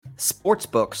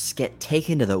Sportsbooks get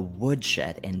taken to the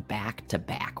woodshed in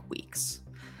back-to-back weeks.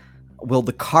 Will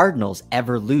the Cardinals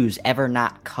ever lose, ever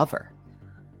not cover?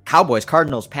 Cowboys,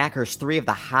 Cardinals, Packers, three of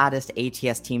the hottest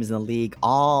ATS teams in the league,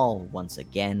 all once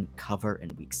again cover in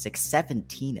week 6,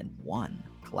 17-1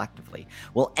 collectively.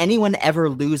 Will anyone ever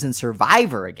lose in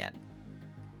Survivor again?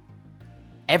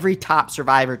 Every top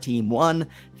Survivor team won.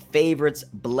 Favorites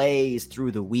blaze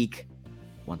through the week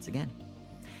once again.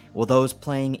 Will those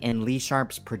playing in Lee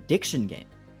Sharp's prediction game,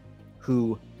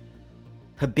 who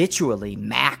habitually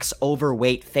max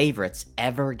overweight favorites,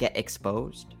 ever get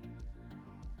exposed?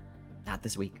 Not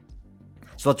this week.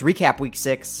 So let's recap week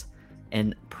 6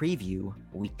 and preview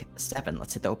week 7.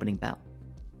 Let's hit the opening bell.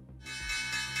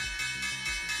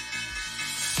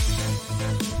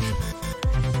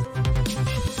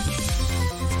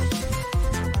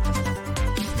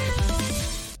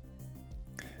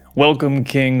 Welcome,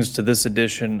 Kings, to this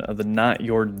edition of the Not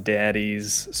Your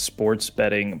Daddy's Sports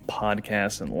Betting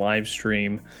Podcast and live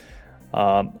stream.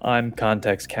 I'm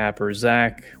Context Capper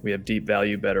Zach. We have Deep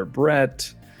Value Better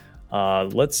Brett.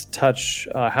 Let's touch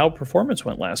how performance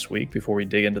went last week before we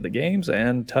dig into the games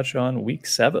and touch on week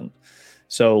 7.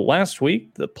 So last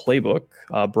week, the playbook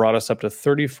brought us up to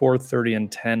 34, 30, and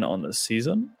 10 on the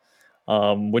season,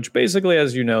 which basically,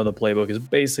 as you know, the playbook is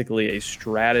basically a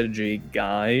strategy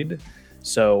guide.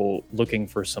 So looking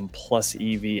for some plus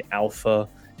EV alpha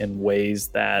in ways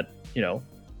that,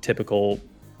 typical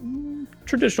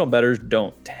traditional bettors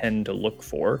don't tend to look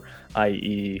for,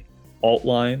 i.e. alt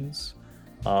lines,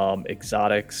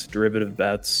 exotics, derivative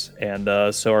bets.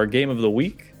 And so our game of the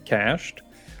week cashed.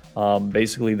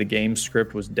 Basically, the game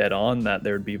script was dead on that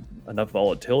there'd be enough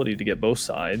volatility to get both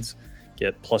sides,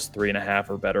 get plus 3.5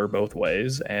 or better both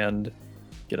ways, and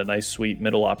get a nice sweet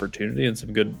middle opportunity and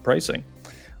some good pricing.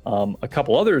 A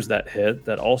couple others that hit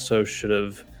that also should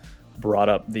have brought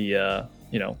up the,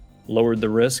 lowered the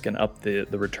risk and upped the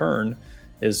return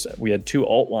is we had two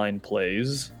alt line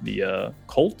plays, the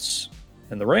Colts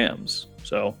and the Rams.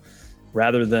 So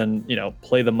rather than,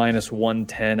 play the minus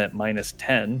 110 at minus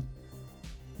 10,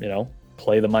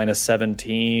 play the minus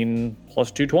 17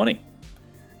 plus 220.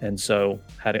 And so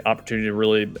had an opportunity to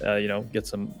really, get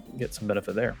some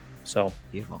benefit there. So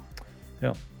beautiful.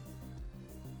 Yeah.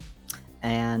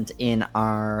 And in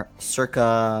our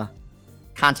circa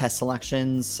contest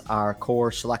selections, our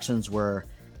core selections were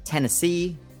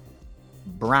Tennessee,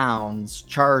 Browns,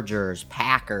 Chargers,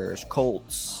 Packers,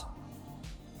 Colts.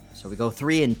 So we go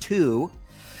 3-2.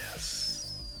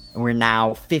 Yes. And we're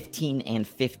now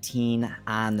 15-15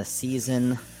 on the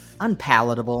season.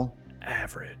 Unpalatable.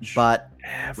 Average. But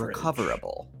Average.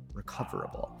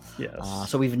 recoverable. Yes.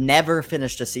 So we've never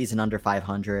finished a season under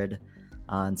 500.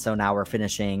 And so now we're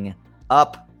finishing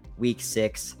up week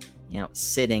 6,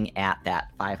 sitting at that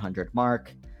 500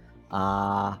 mark.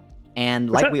 And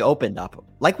like we opened up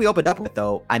with,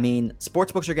 though, I mean,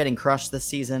 sportsbooks are getting crushed this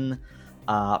season.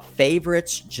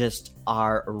 Favorites just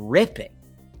are ripping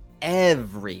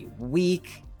every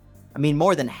week. I mean,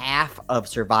 more than half of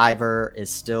Survivor is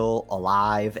still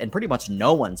alive, and pretty much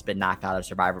no one's been knocked out of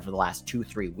Survivor for the last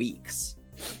 2-3 weeks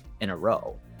in a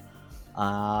row.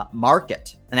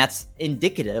 Market, and that's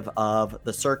indicative of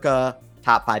the circa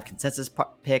top 5 consensus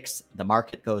picks. The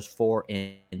market goes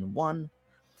 4-1.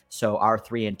 So our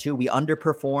 3-2, we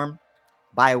underperform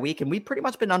by a week, and we've pretty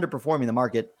much been underperforming the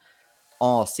market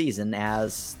all season,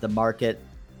 as the market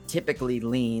typically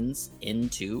leans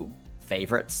into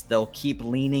favorites. They'll keep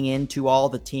leaning into all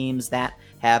the teams that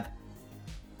have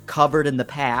covered in the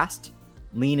past,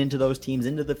 lean into those teams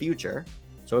into the future.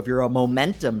 So if you're a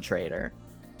momentum trader,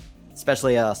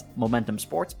 especially a momentum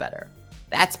sports bettor,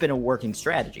 that's been a working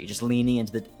strategy, just leaning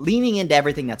into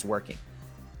everything that's working.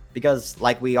 Because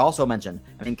like we also mentioned,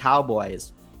 I mean,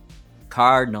 Cowboys,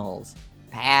 Cardinals,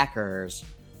 Packers,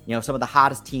 some of the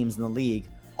hottest teams in the league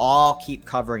all keep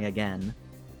covering again.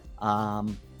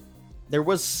 There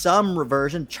was some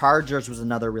reversion. Chargers was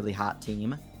another really hot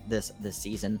team this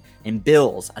season, and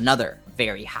Bills, another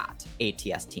very hot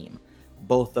ATS team.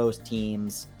 Both those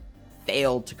teams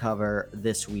failed to cover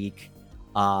this week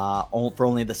for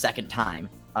only the second time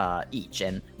each,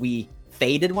 and we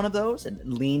faded one of those and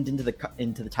leaned into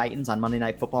the Titans on Monday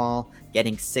Night Football,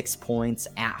 getting 6 points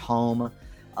at home.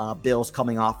 Bills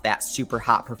coming off that super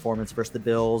hot performance versus the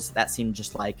Bills. That seemed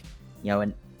just like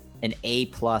an A+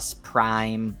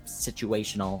 prime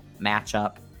situational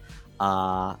matchup.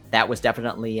 That was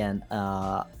definitely an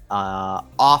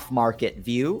off-market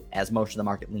view, as most of the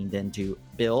market leaned into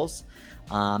Bills.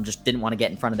 Just didn't want to get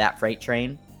in front of that freight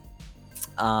train.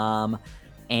 And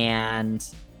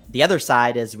the other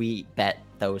side is we bet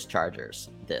those Chargers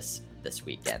this this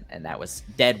weekend, and that was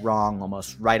dead wrong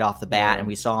almost right off the bat. Yeah. And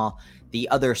we saw the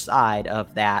other side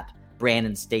of that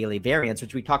Brandon Staley variance,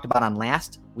 which we talked about on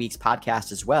last week's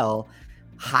podcast as well,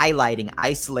 highlighting,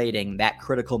 isolating that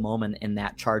critical moment in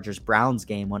that Chargers-Browns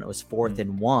game when it was 4th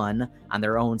and 1 on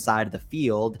their own side of the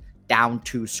field, down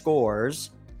 2 scores,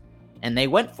 and they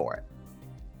went for it.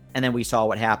 And then we saw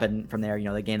what happened from there.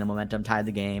 They gained the momentum, tied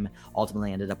the game,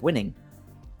 ultimately ended up winning.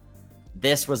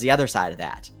 This was the other side of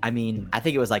that. I mean, I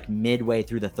think it was like midway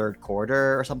through the third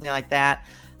quarter or something like that.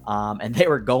 And they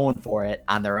were going for it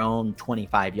on their own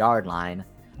 25-yard line,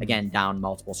 again, down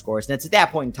multiple scores. And it's at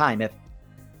that point in time,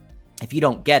 if you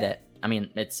don't get it, I mean,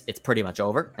 it's pretty much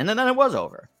over. And then it was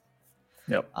over.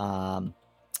 Yep.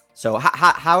 So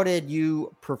how did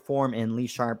you perform in Lee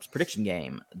Sharp's prediction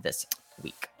game this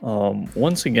week?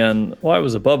 Once again, I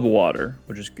was above water,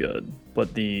 which is good.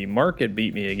 But the market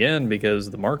beat me again because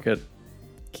the market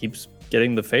keeps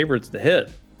getting the favorites to hit,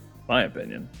 in my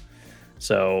opinion.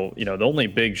 So, the only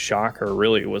big shocker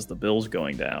really was the Bills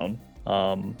going down.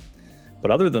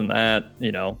 But other than that,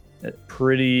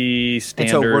 pretty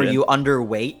standard. And so were you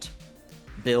underweight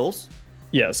Bills?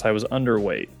 Yes, I was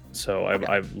underweight. So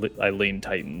Okay. I lean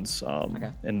Titans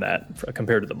in that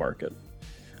compared to the market.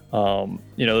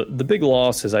 The big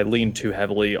loss is I lean too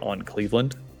heavily on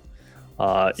Cleveland.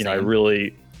 I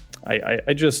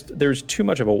just, there's too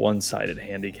much of a one-sided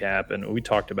handicap. And we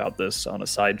talked about this on a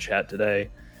side chat today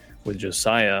with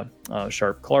Josiah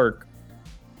Sharp Clark,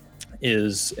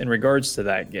 is in regards to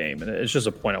that game. And it's just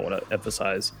a point I want to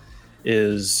emphasize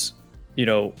is,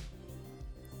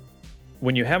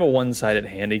 when you have a one-sided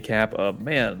handicap of,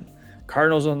 man,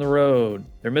 Cardinals on the road,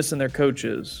 they're missing their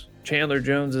coaches, Chandler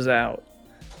Jones is out,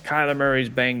 Kyler Murray's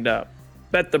banged up,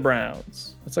 bet the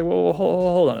Browns. It's like, well,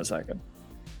 hold on a second.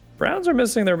 Browns are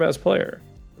missing their best player.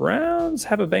 Browns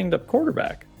have a banged up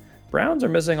quarterback. Browns are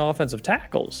missing offensive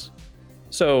tackles.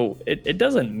 So it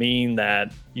doesn't mean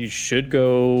that you should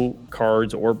go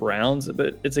Cards or Browns,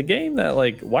 but it's a game that,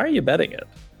 like, why are you betting it?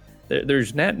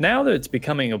 There's now that it's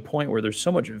becoming a point where there's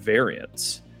so much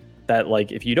variance that,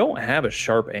 like, if you don't have a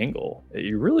sharp angle,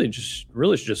 you really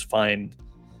should just find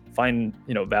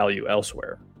value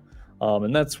elsewhere.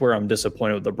 And that's where I'm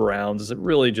disappointed with the Browns, is it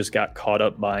really just got caught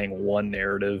up buying one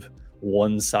narrative,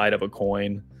 one side of a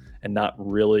coin, and not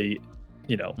really,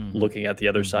 looking at the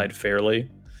other side fairly.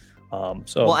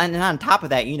 Well, and on top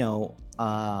of that,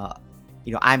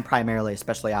 I'm primarily,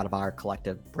 especially out of our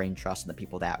collective brain trust and the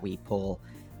people that we pull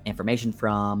information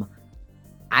from,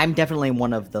 I'm definitely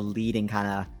one of the leading kind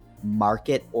of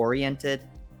market-oriented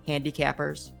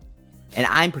handicappers. And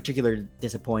I'm particularly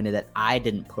disappointed that I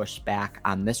didn't push back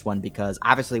on this one, because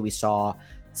obviously we saw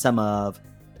some of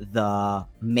the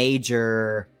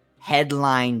major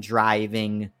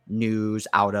headline-driving news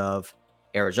out of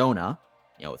Arizona,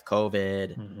 with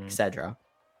COVID, etc.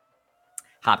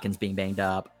 Hopkins being banged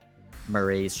up,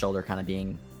 Murray's shoulder kind of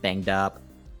being banged up.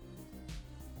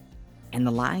 And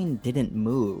the line didn't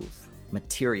move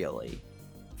materially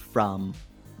from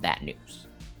that news.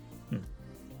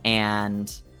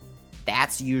 And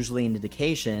that's usually an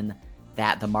indication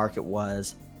that the market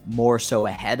was more so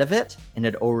ahead of it and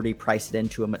had already priced it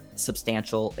into a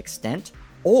substantial extent,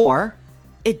 or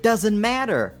it doesn't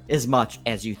matter as much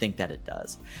as you think that it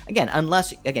does.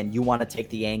 Unless you want to take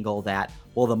the angle that,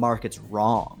 well, the market's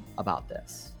wrong about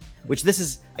this, which this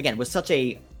is, was such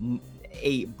a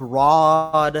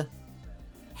broad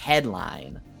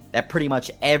headline that pretty much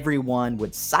everyone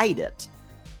would cite it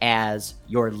as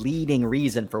your leading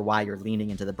reason for why you're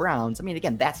leaning into the Browns. I mean,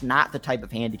 again, that's not the type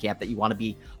of handicap that you want to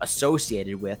be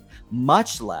associated with,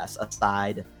 much less a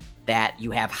side that you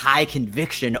have high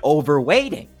conviction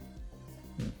overweighting.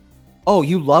 Oh,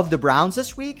 you love the Browns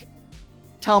this week?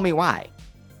 Tell me why.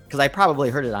 Because I probably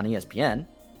heard it on ESPN.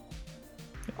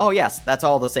 Oh, yes, that's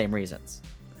all the same reasons.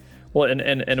 Well,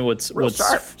 and what's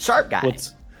sharp guy.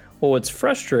 What's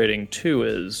frustrating too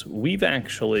is we've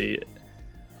actually,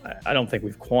 I don't think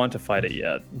we've quantified it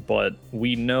yet, but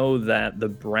we know that the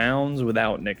Browns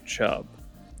without Nick Chubb,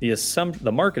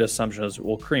 the market assumption is,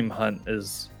 well, Kareem Hunt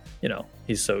is,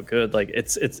 he's so good, like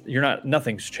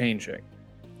nothing's changing.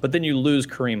 But then you lose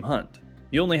Kareem Hunt.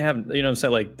 You only have,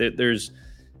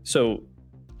 so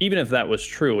even if that was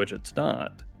true, which it's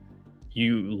not,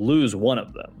 you lose one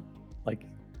of them.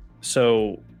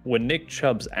 So when Nick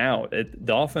Chubb's out,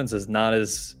 the offense is not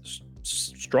as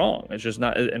strong. It's just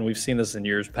not, and we've seen this in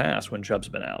years past when Chubb's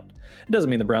been out. It doesn't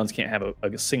mean the Browns can't have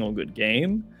a single good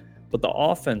game, but the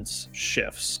offense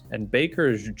shifts, and Baker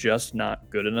is just not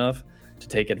good enough to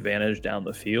take advantage down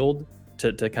the field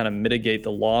to kind of mitigate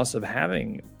the loss of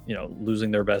having, losing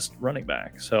their best running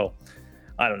back. So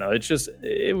I don't know.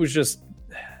 It was just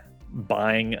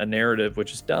buying a narrative,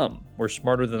 which is dumb. We're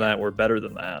smarter than that. We're better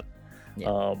than that.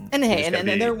 Yeah. And hey,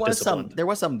 and there was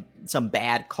some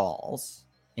bad calls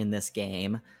in this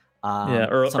game.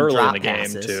 Early in the game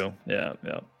too. Yeah.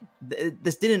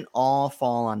 This didn't all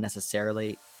fall on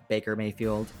necessarily Baker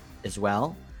Mayfield as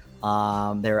well.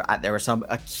 There was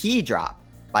a key drop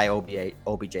by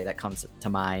OBJ that comes to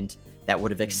mind that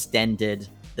would have extended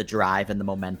the drive and the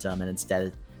momentum, and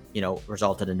instead,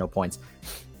 resulted in no points.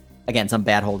 Again, some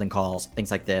bad holding calls,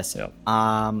 things like this. Yep.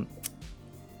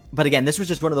 But again, this was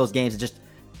just one of those games that just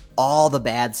all the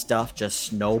bad stuff just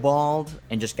snowballed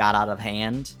and just got out of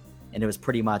hand, and it was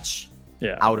pretty much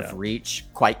out of reach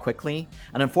quite quickly.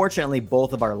 And unfortunately,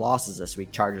 both of our losses this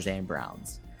week, Chargers and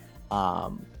Browns,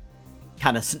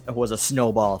 kind of was a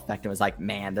snowball effect. It was like,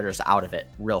 man, they're just out of it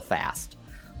real fast.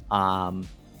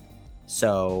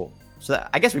 So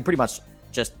I guess we pretty much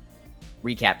just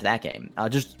recapped that game.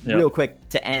 Real quick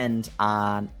to end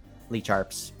on Lee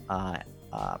Sharp's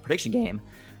prediction game.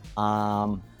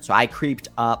 So I creeped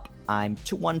up. I'm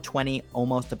to 120,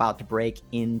 almost about to break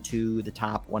into the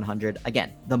top 100.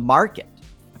 Again, the market.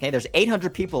 Okay, there's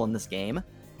 800 people in this game.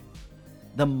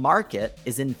 The market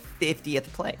is in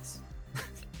 50th place.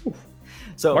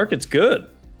 So market's good.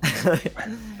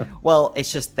 Well,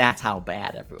 it's just that's how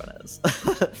bad everyone is.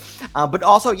 But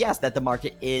also, yes, that the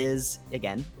market is,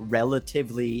 again,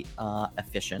 relatively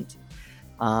efficient.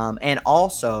 And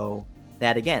also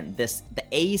that, again, the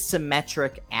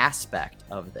asymmetric aspect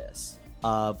of this,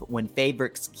 of when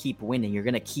favorites keep winning, you're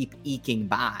going to keep eking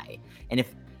by.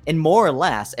 And more or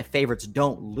less, if favorites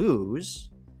don't lose,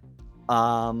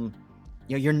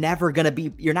 you're never going to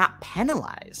be, you're not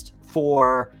penalized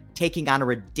for taking on a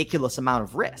ridiculous amount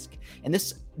of risk. And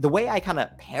the way I kind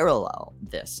of parallel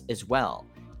this as well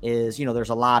is, there's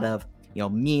a lot of,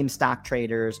 meme stock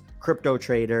traders, crypto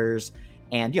traders,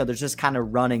 and, there's this kind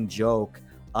of running joke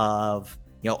of,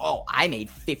 I made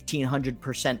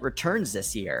 1,500% returns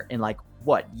this year. And like,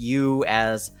 what, you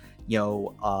as,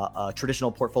 a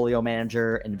traditional portfolio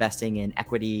manager investing in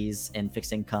equities and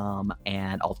fixed income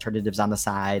and alternatives on the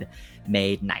side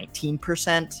made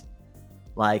 19%.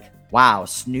 Like, wow,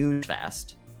 snooze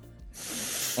fest.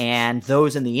 And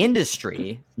those in the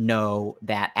industry know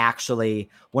that actually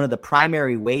one of the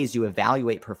primary ways you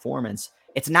evaluate performance,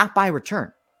 it's not by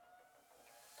return.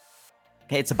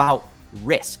 Okay, it's about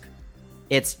risk.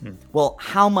 It's, well,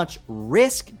 how much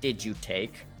risk did you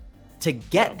take to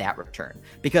get that return?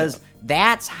 Because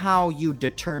that's how you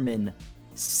determine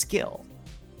skill.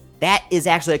 That is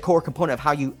actually a core component of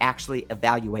how you actually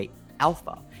evaluate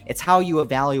alpha. It's how you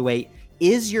evaluate,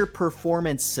 is your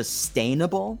performance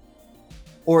sustainable?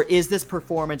 Or is this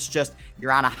performance just,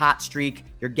 you're on a hot streak,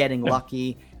 you're getting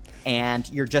lucky, and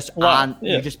you're just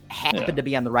you just happen to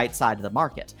be on the right side of the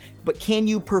market? But can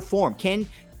you perform? Can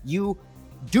you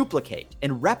duplicate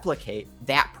and replicate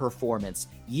that performance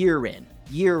year in,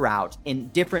 year out in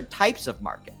different types of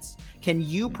markets? Can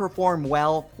you perform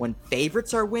well when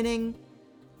favorites are winning,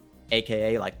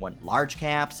 aka like when large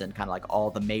caps and kind of like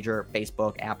all the major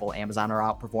Facebook, Apple, Amazon are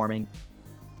outperforming?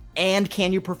 And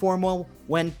can you perform well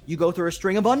when you go through a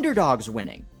string of underdogs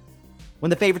winning, when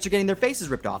the favorites are getting their faces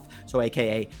ripped off? So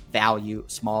aka value,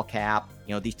 small cap,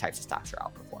 these types of stocks are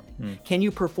outperforming. Can you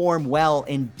perform well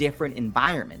in different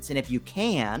environments? And if you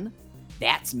can,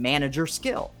 that's manager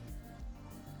skill.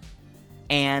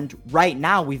 And right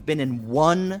now we've been in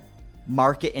one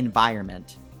market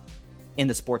environment in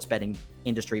the sports betting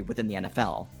industry within the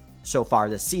NFL so far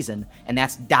this season, and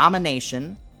that's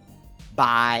domination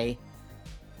by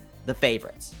the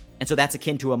favorites. And so that's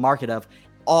akin to a market of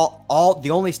all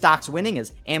the only stocks winning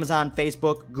is Amazon,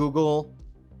 Facebook, Google.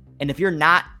 And if you're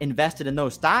not invested in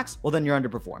those stocks, well, then you're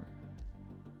underperforming.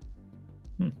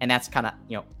 And that's kind of,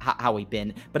 how we've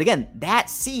been. But again, that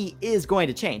C is going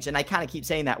to change. And I kind of keep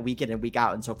saying that week in and week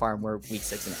out. And so far we're week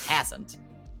 6 and it hasn't.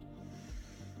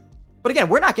 But again,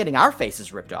 we're not getting our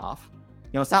faces ripped off.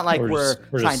 It's not like we're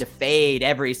trying to fade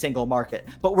every single market,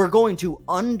 but we're going to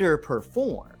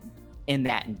underperform in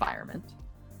that environment.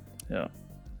 Yeah.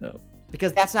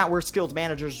 Because that's not where skilled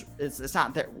managers, it's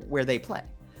not where they play.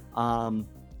 But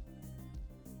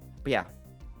yeah,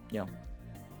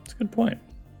 it's a good point.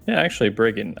 Yeah, actually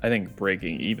breaking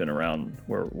even around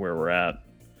where we're at,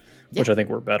 which I think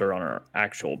we're better on our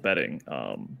actual betting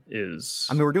is.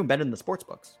 I mean, we're doing better than the sports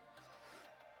books.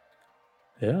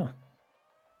 Yeah.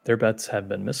 Their bets have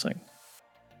been missing.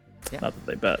 Yeah. Not that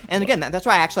they bet. And again, that's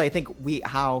why I think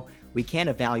how we can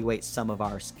evaluate some of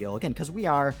our skill, again, because we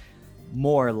are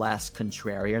more or less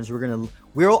contrarians.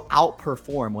 We'll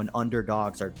outperform when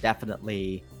underdogs are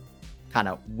definitely kind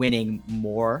of winning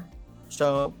more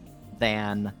so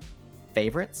than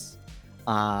favorites.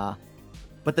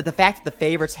 But the fact that the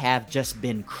favorites have just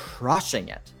been crushing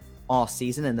it all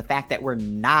season, and the fact that we're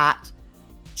not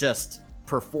just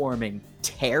performing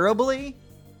terribly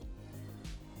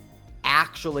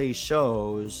actually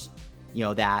shows,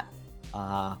 that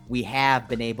we have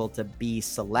been able to be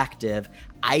selective,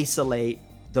 isolate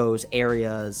those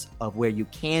areas of where you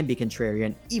can be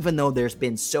contrarian, even though there's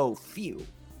been so few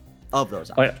of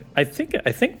those opportunities.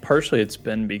 I think partially it's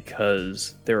been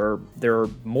because there are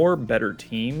more better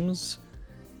teams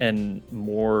and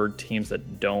more teams that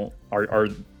are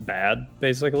bad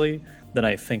basically than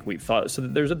I think we thought. So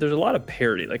there's a lot of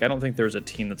parity. Like I don't think there's a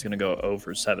team that's going to go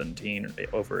over 17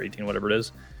 or over 18, whatever it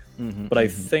is. But I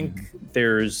think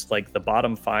there's like the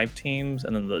bottom 5 teams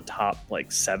and then the top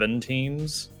like 7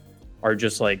 teams are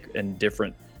just like in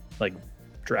different, like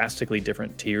drastically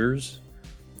different tiers.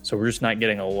 So we're just not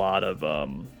getting a lot of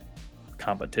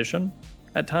competition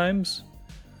at times.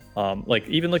 Like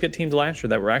even look at teams last year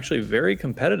that were actually very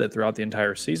competitive throughout the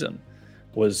entire season.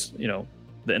 Was,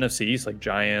 the NFC East, like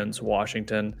Giants,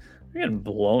 Washington, they're getting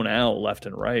blown out left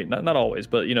and right. Not always,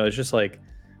 but it's just like,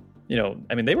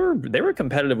 I mean, they were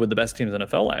competitive with the best teams in the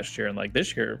NFL last year, and like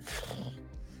this year,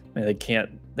 I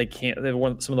mean, they've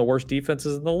won some of the worst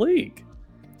defenses in the league.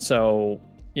 So,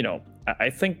 I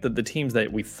think that the teams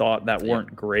that we thought that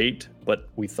weren't great, but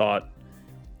we thought,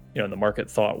 the market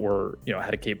thought were,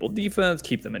 had a capable defense,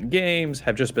 keep them in games,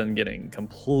 have just been getting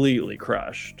completely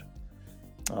crushed.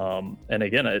 And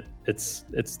again, it's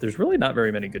there's really not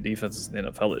very many good defenses in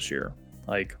the NFL this year.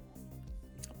 Like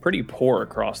pretty poor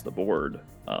across the board.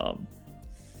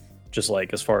 Just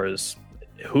like as far as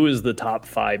who is the top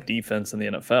 5 defense in the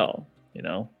NFL,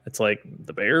 it's like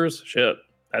the Bears, shit,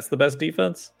 that's the best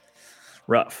defense.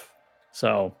 Rough.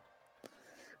 So,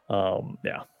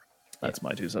 yeah, that's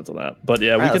my 2 cents on that. But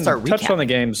yeah, we can touch on the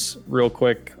games real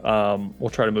quick. We'll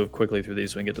try to move quickly through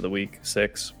these so we can get to the week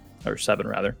 6 or 7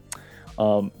 rather.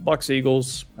 Bucks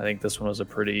Eagles. I think this one was a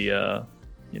pretty,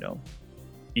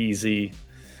 easy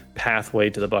pathway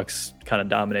to the Bucks kind of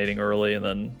dominating early, and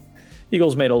then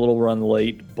Eagles made a little run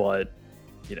late, but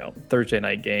Thursday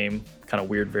night game, kind of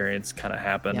weird variance kind of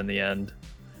happened in the end.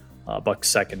 Bucks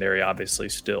secondary obviously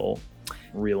still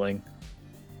reeling.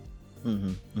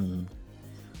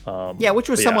 Which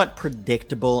was somewhat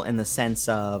predictable in the sense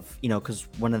of, because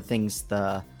one of the things,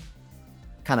 the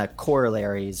kind of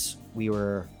corollaries we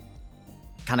were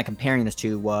kind of comparing this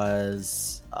to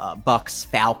was Bucks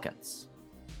Falcons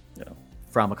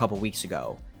from a couple weeks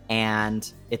ago.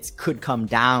 And it could come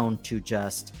down to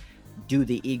just, do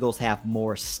the Eagles have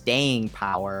more staying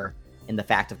power in the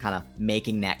fact of kind of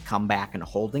making that comeback and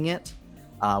holding it?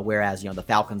 Whereas, the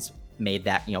Falcons made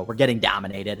that, we're getting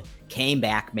dominated, came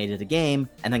back, made it a game,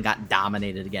 and then got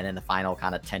dominated again in the final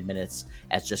kind of 10 minutes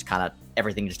as just kind of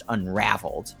everything just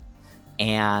unraveled.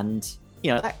 And,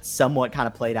 that somewhat kind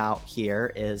of played out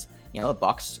here is, the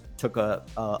Bucks took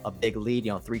a big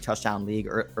lead, 3 touchdown lead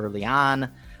early on.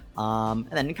 And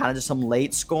then kind of just some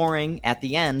late scoring at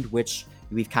the end, which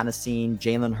we've kind of seen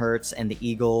Jalen Hurts and the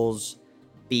Eagles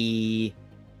be,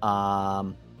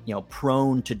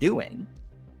 prone to doing.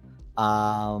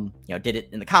 Did it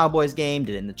in the Cowboys game,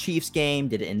 did it in the Chiefs game,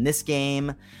 did it in this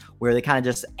game, where they kind of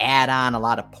just add on a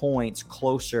lot of points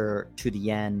closer to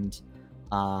the end.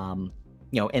 And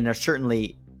they're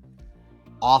certainly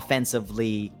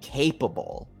offensively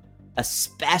capable,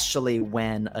 especially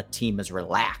when a team is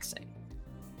relaxing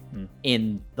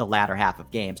in the latter half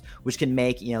of games, which can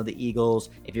make, the Eagles,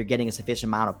 if you're getting a sufficient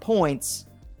amount of points,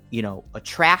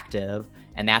 attractive.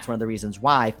 And that's one of the reasons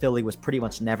why Philly was pretty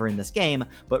much never in this game,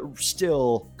 but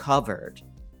still covered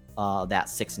that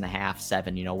 6.5,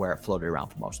 7, where it floated around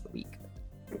for most of the week.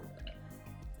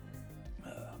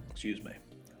 Excuse me.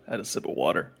 I had a sip of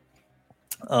water.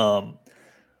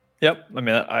 Yep. I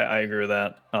mean, I agree with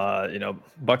that.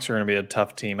 Bucks are going to be a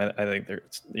tough team. I think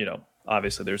there's,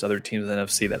 obviously there's other teams in the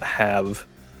NFC that have,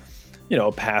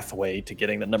 a pathway to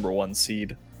getting the number 1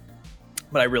 seed.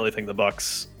 But I really think the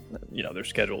Bucks, their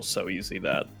schedule is so easy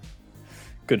that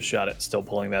good shot at still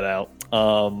pulling that out.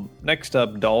 Next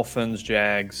up, Dolphins,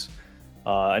 Jags.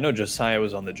 I know Josiah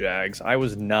was on the Jags. I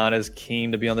was not as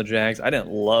keen to be on the Jags. I didn't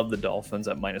love the Dolphins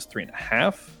at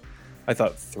 -3.5. I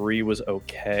thought 3 was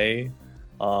okay.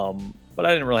 But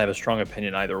I didn't really have a strong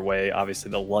opinion either way. Obviously,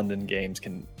 the London games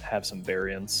can have some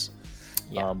variance.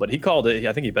 Yeah. But he called it.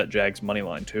 I think he bet Jags money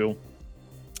line too.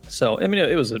 So I mean,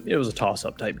 it was a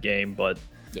toss-up type game, but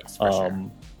yes, for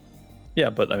sure. Yeah,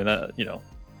 but I mean that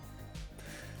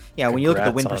Yeah, when you look at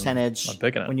the win percentage,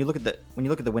 when you look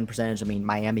at the win percentage, I mean,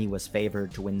 Miami was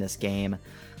favored to win this game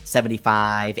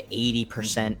 75,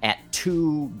 80% at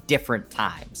 2 different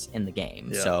times in the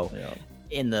game. Yeah, so,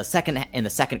 in the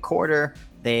second quarter,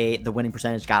 the winning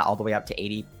percentage got all the way up to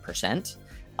 80%.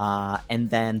 And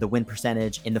then the win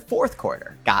percentage in the fourth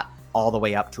quarter got all the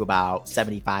way up to about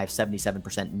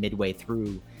 75-77% midway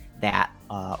through that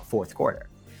fourth quarter.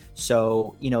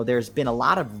 So, there's been a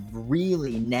lot of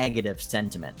really negative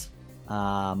sentiment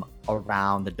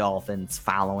around the Dolphins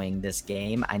following this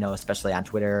game. I know, especially on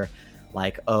Twitter,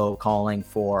 calling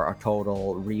for a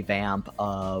total revamp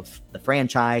of the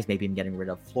franchise, maybe even getting rid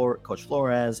of Coach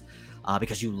Flores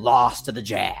because you lost to the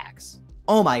Jags.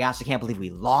 Oh my gosh, I can't believe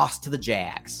we lost to the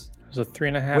Jags. It was a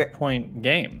 3.5 point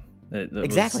game.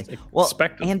 Exactly.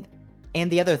 Expected.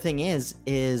 And the other thing is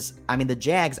the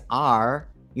Jags are,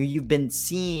 you've been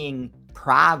seeing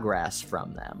progress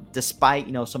from them despite,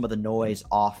 some of the noise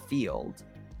off field.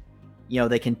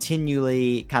 They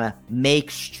continually kind of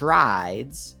make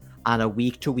strides on a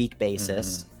week-to-week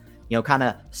basis, kind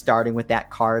of starting with that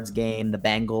Cards game, the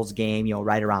Bengals game,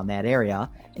 right around that area.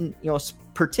 And,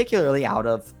 particularly out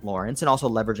of Lawrence and also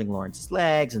leveraging Lawrence's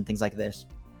legs and things like this.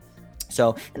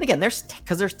 So, and again, there's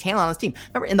talent on this team.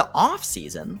 Remember, in the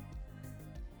offseason,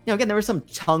 again, there was some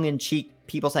tongue-in-cheek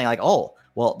people saying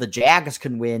the Jags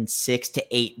can win 6 to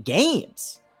 8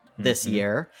 games this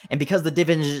year. And because the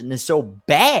division is so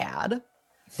bad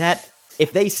that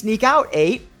if they sneak out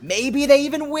 8, maybe they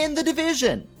even win the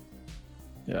division.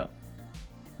 Yeah.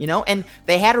 And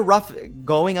they had a rough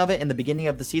going of it in the beginning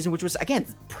of the season, which was, again,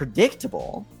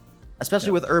 predictable, especially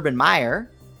with Urban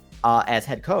Meyer as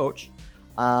head coach.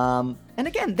 And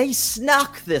again, they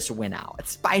snuck this win out.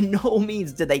 It's by no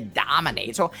means did they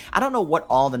dominate. So I don't know what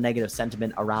all the negative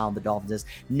sentiment around the Dolphins is.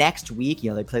 Next week,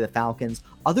 they play the Falcons.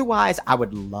 Otherwise, I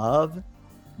would love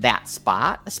that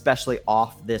spot, especially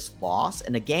off this loss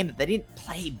in a game that they didn't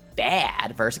play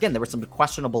bad first. Again, there was some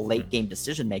questionable late game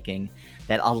decision making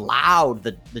that allowed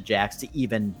the Jags to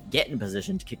even get in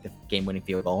position to kick the game winning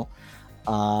field goal.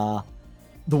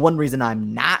 The one reason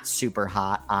I'm not super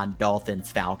hot on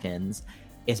Dolphins Falcons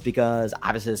is because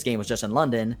obviously this game was just in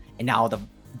London, and now the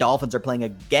Dolphins are playing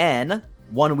again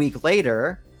 1 week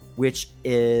later, which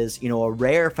is, a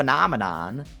rare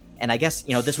phenomenon. And I guess,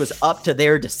 this was up to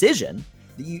their decision.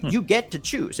 You get to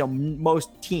choose. So most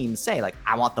teams say,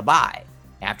 I want the bye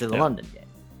after the London game.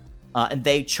 And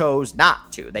they chose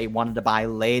not to. They wanted to bye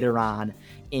later on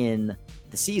in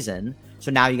the season. So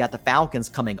now you got the Falcons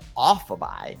coming off a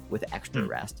bye with extra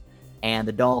rest. And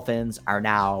the Dolphins are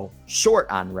now short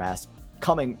on rest,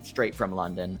 coming straight from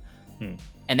London.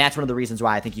 And that's one of the reasons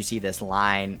why I think you see this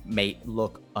line may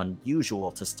look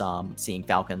unusual to some, seeing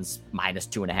Falcons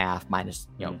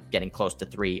 -2.5, getting close to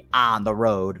 3 on the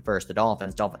road versus the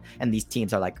Dolphins. And these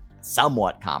teams are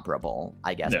somewhat comparable,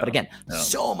 I guess. But again,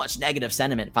 so much negative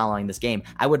sentiment following this game.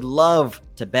 I would love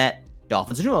to bet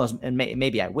Dolphins, and who knows, and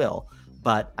maybe I will.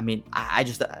 But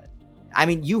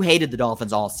you hated the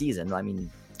Dolphins all season. Well,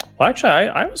 actually,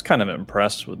 I was kind of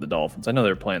impressed with the Dolphins. I know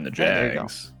they're playing the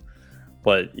Jags,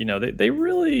 but they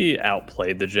really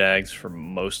outplayed the Jags for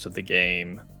most of the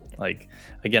game.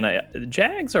 The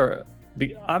Jags are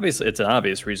obviously, it's an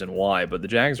obvious reason why, but the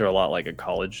Jags are a lot like a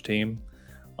college team.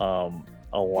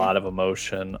 A lot of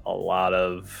emotion, a lot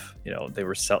of they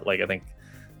were I think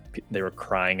they were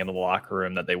crying in the locker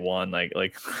room that they won. I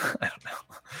don't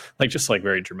know, just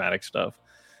very dramatic stuff.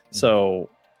 So,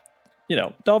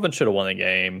 Dolphins should have won the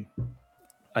game.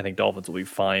 I think Dolphins will be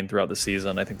fine throughout the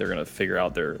season. I think they're going to figure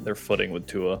out their footing with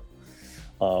Tua.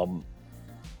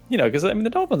 Because the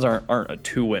Dolphins aren't a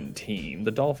 2-win team.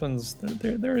 The Dolphins,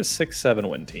 they're a 6-7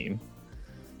 win team.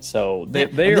 So they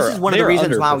this is one of the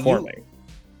reasons why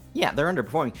they're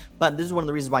underperforming. But this is one of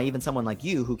the reasons why even someone like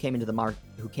you, who came into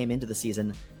the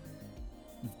season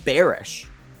bearish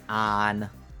on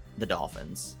the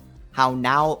Dolphins, how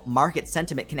now market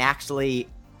sentiment can actually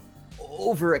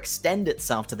overextend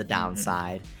itself to the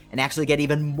downside and actually get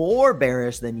even more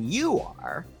bearish than you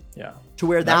are. Yeah. To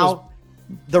where now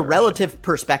the relative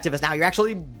perspective is now you're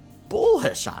actually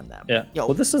bullish on them. Yeah.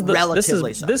 Well, this is bottom. This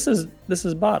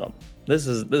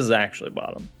is actually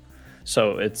bottom.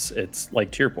 So it's to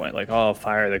your point,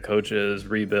 fire the coaches,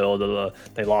 rebuild.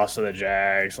 They lost to the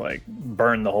Jags,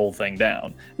 burn the whole thing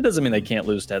down. It doesn't mean they can't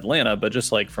lose to Atlanta, but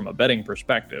just from a betting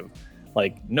perspective,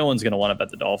 no one's going to want to bet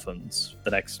the Dolphins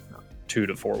the next 2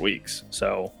 to 4 weeks.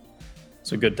 So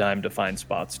it's a good time to find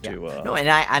spots to. No,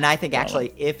 and I think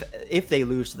actually if they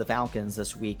lose to the Falcons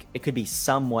this week, it could be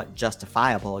somewhat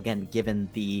justifiable, again, given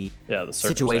the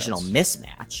situational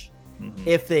mismatch.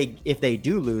 If they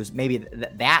do lose, maybe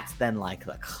that's then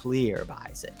the clear buy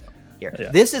signal here.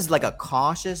 Yeah. This is a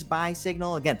cautious buy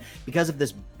signal, again, because of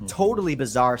this totally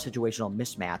bizarre situational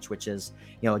mismatch, which is,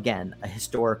 again, a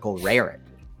historical rarity.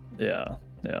 Yeah.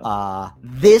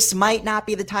 This might not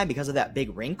be the time because of that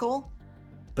big wrinkle,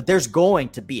 but there's going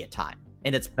to be a time,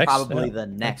 and it's probably the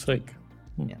next week.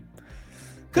 Yeah,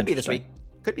 could be this week.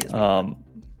 Could be this week.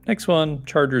 Next one,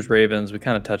 Chargers Ravens. We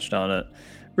kind of touched on it.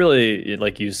 Really,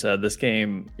 like you said, this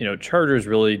game, Chargers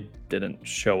really didn't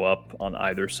show up on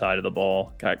either side of the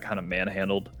ball. Got kind of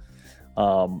manhandled.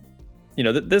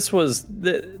 This was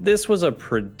a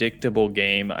predictable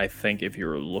game. I think if you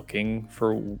were looking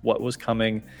for what was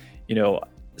coming,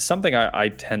 something I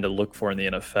tend to look for in the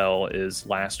NFL is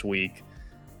last week.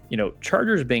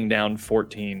 Chargers being down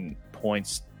 14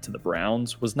 points to the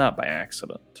Browns was not by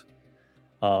accident.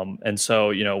 And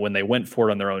so, when they went for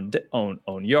it on their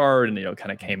own yard and,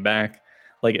 kind of came back,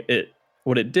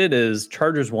 what it did is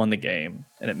Chargers won the game,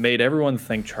 and it made everyone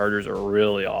think Chargers are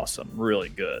really awesome, really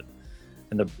good.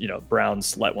 And the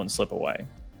Browns let one slip away.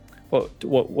 Well,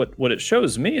 what it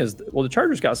shows me is, the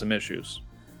Chargers got some issues.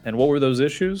 And what were those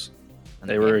issues?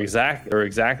 They were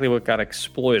exactly what got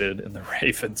exploited in the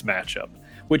Ravens matchup,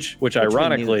 which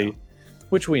ironically,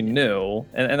 which we knew.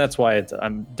 And that's why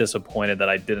I'm disappointed that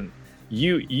I didn't.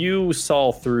 You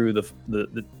saw through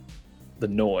the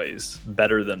noise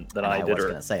better than I did. I was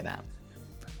going to say that.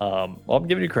 Well, I'm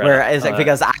giving you credit.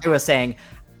 Because I was saying,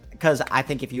 because I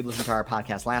think if you listened to our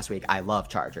podcast last week, I love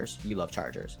Chargers. You love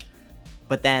Chargers.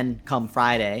 But then come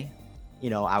Friday,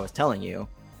 I was telling you,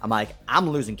 I'm like, I'm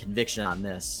losing conviction on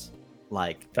this,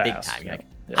 like, fast, big time.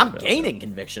 I'm gaining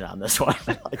conviction on this one.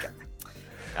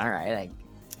 All right.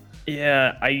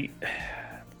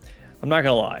 I'm not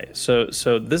gonna lie. So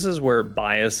this is where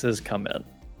biases come in,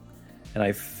 and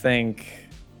I think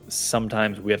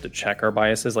sometimes we have to check our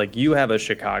biases. Like, you have a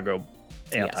Chicago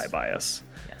anti-bias.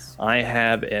 Yes. I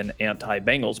have an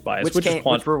anti-Bengals bias, which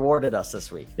rewarded us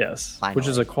this week. Yes, finally. Which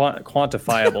is a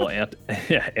quantifiable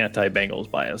anti-Bengals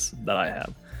bias that I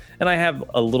have, and I have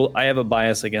a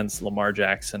bias against Lamar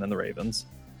Jackson and the Ravens.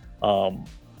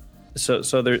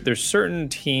 So there's certain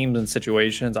teams and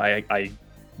situations I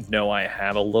know I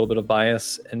have a little bit of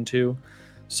bias into.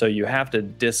 So you have to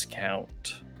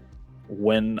discount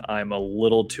when I'm a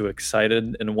little too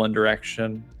excited in one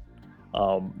direction,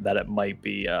 that it might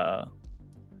be a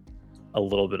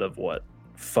little bit of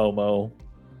FOMO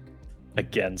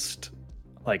against,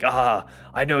 like,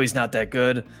 I know he's not that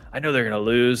good. I know they're going to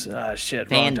lose.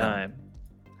 Shit, wrong time.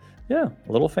 Yeah,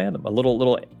 a little fandom, a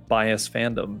little bias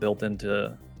fandom built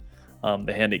into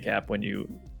the handicap when you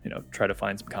try to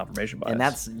find some confirmation bias. And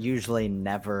that's usually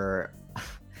never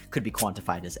could be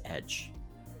quantified as edge.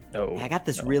 No, I got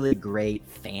this really great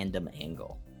fandom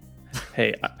angle.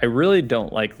 Hey, I really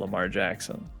don't like Lamar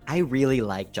Jackson. I really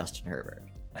like Justin Herbert.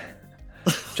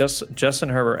 Justin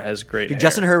Herbert has great hair.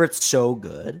 Justin Herbert's so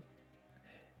good.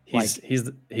 He's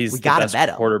the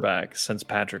best quarterback since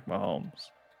Patrick Mahomes.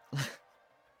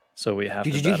 So we have.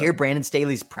 Did you hear Brandon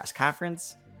Staley's press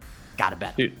conference? Gotta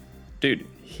bet him. Dude,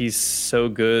 he's so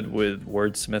good with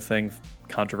wordsmithing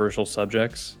controversial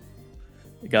subjects.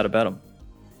 You gotta bet him.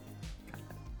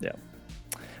 Yeah.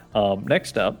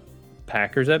 Next up,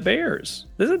 Packers at Bears.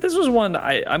 This was one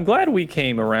I'm glad we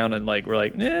came around and we're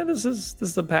like, this is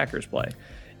the Packers play.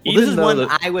 Well, this is one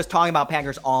I was talking about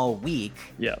Packers all week.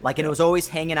 Yeah. And it was always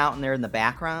hanging out in there in the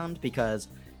background because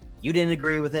you didn't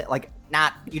agree with it.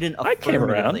 You didn't. I came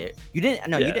around. You didn't.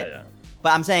 No, you did. Yeah.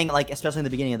 But I'm saying, especially in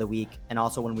the beginning of the week, and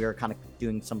also when we were kind of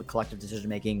doing some collective decision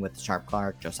making with Sharp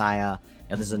Clark, Josiah.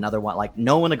 This is another one.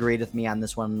 No one agreed with me on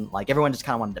this one. Everyone just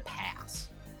kind of wanted to pass.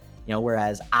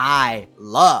 Whereas I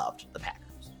loved the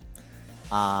Packers.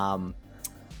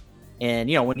 And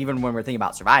when we're thinking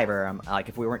about Survivor,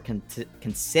 if we weren't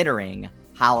considering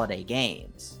holiday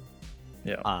games,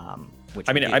 yeah. Which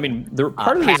part of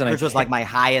the reason Packers was my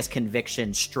highest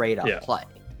conviction straight up play,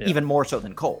 even more so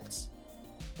than Colts.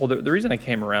 Well, the reason I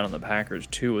came around on the Packers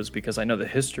too was because I know the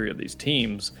history of these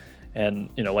teams, and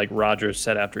like Rodgers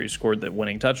said after he scored the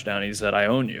winning touchdown, he said, "I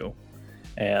own you."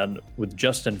 And with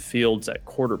Justin Fields at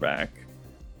quarterback,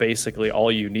 basically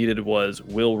all you needed was,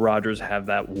 will Rodgers have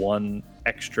that one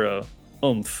extra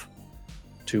oomph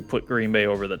to put Green Bay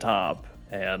over the top?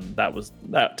 And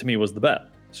that to me was the bet.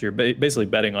 So you're basically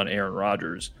betting on Aaron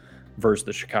Rodgers versus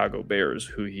the Chicago Bears,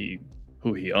 who he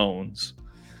owns,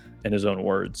 in his own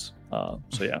words. So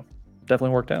yeah,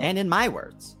 definitely worked out. And in my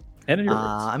words. And in your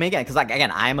words. Because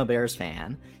I'm a Bears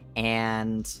fan,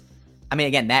 and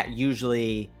that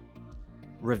usually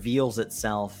reveals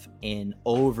itself in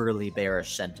overly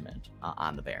bearish sentiment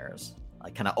on the Bears,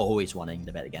 kind of always wanting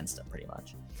to bet against them, pretty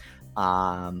much.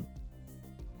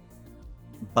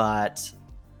 But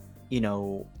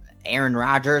Aaron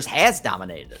Rodgers has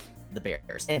dominated the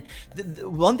Bears, and the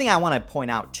one thing I want to point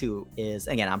out too is,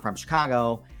 again, I'm from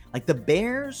Chicago. Like the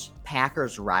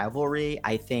Bears-Packers rivalry,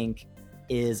 I think,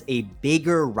 is a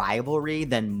bigger rivalry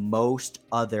than most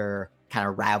other kind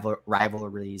of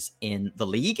rivalries in the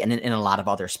league and in a lot of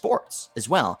other sports as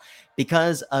well,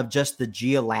 because of just the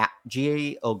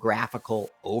geographical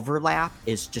overlap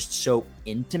is just so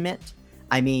intimate.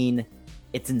 I mean,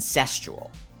 it's incestual.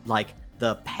 Like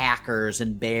the Packers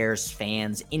and Bears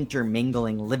fans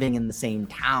intermingling, living in the same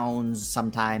towns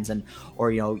sometimes, or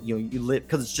you live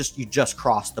because it's just you just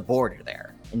cross the border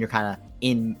there, and you're kind of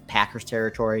in Packers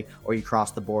territory, or you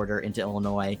cross the border into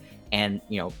Illinois, and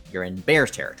you're in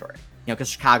Bears territory. Because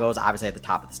Chicago is obviously at the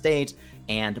top of the state,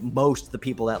 and most of the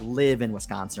people that live in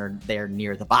Wisconsin are there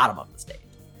near the bottom of the state.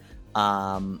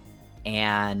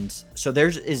 And so there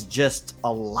is just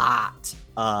a lot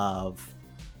of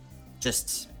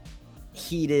just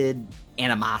heated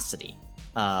animosity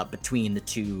between the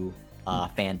two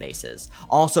fan bases.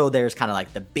 Also, there's kind of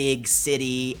like the big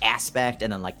city aspect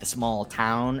and then like the small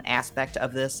town aspect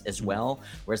of this as well,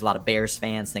 whereas a lot of Bears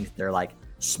fans think they're like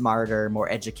smarter, more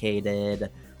educated,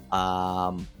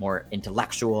 more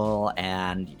intellectual,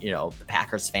 and the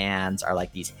Packers fans are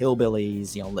like these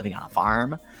hillbillies, living on a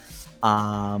farm.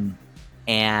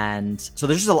 And so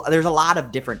there's a lot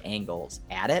of different angles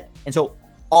at it. And so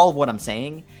all of what I'm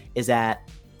saying is that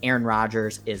Aaron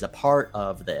Rodgers is a part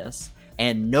of this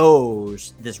and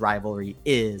knows this rivalry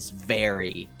is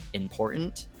very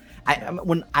important.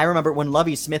 I remember when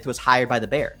Lovie Smith was hired by the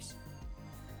Bears,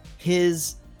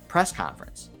 his press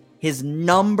conference, his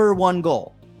number one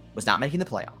goal was not making the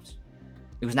playoffs.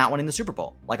 It was not winning the Super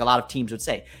Bowl, like a lot of teams would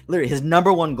say. Literally, his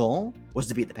number one goal was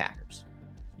to beat the Packers.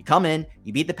 You come in,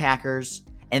 you beat the Packers,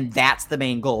 and that's the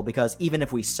main goal, because even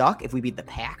if we suck, if we beat the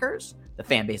Packers, the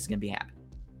fan base is going to be happy.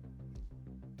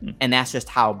 And that's just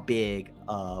how big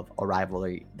of a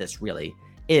rivalry this really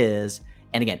is.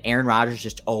 And again, Aaron Rodgers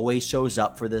just always shows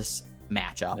up for this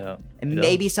matchup. Yeah, and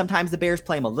maybe sometimes the Bears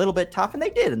play him a little bit tough, and they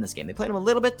did in this game. They played him a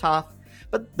little bit tough,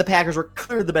 but the Packers were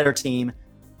clearly the better team.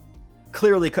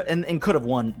 Clearly could and could have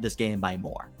won this game by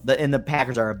more. And the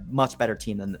Packers are a much better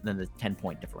team than the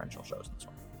 10-point differential shows in this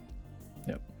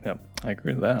one. Yep, I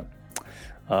agree with that.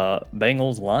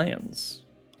 Bengals, Lions.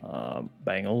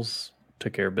 Bengals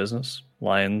took care of business.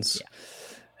 Lions,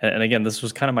 and again, this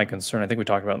was kind of my concern. I think we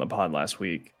talked about it in the pod last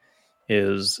week.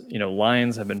 Is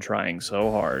Lions have been trying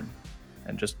so hard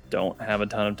and just don't have a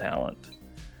ton of talent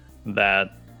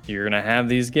that you're gonna have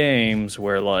these games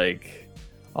where like,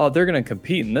 oh, they're going to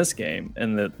compete in this game,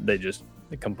 and that they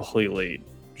completely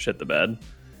shit the bed.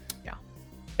 Yeah,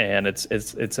 and it's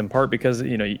in part because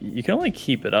you can only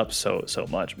keep it up so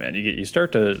much, man. You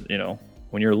start to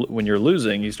when you're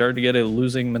losing, you start to get a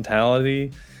losing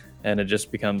mentality, and it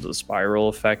just becomes a spiral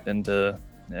effect into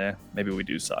maybe we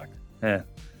do suck.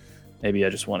 Maybe I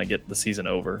just want to get the season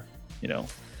over.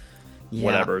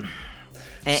 Whatever.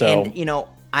 And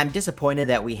I'm disappointed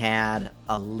that we had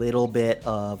a little bit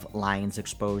of Lions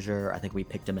exposure. I think we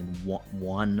picked them in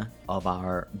one of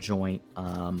our joint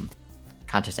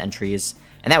contest entries,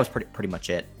 and that was pretty much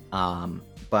it.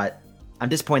 But I'm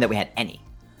disappointed that we had any,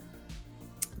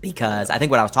 because I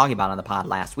think what I was talking about on the pod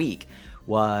last week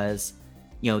was,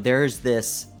 there's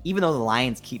this, even though the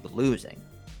Lions keep losing,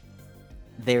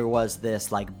 there was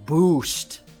this like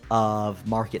boost of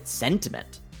market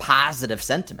sentiment, positive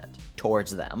sentiment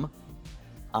towards them.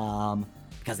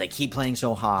 Because they keep playing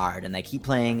so hard and they keep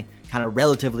playing kind of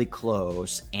relatively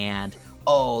close, and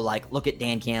like look at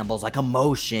Dan Campbell's like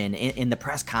emotion in the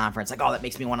press conference, like that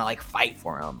makes me want to like fight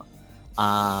for him.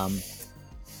 And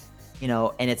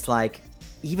it's like,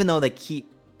 even though they keep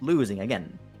losing,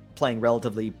 again playing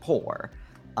relatively poor,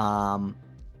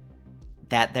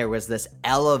 that there was this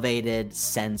elevated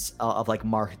sense of like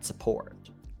market support.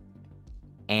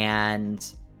 And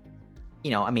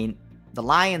the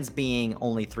Lions being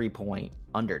only 3-point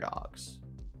underdogs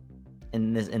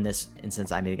in this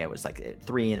instance, it was like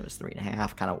 3 and it was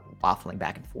 3.5, kind of waffling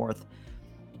back and forth.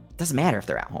 Doesn't matter if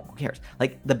they're at home. Who cares?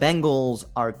 Like, the Bengals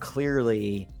are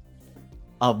clearly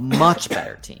a much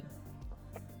better team.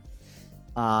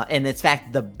 And in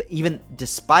fact, even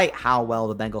despite how well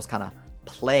the Bengals kind of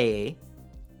play,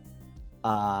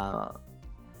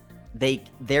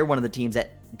 they're one of the teams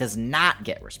that does not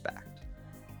get respect.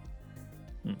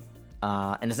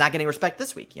 And it's not getting respect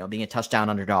this week, being a touchdown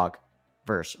underdog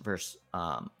versus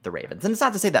the Ravens. And it's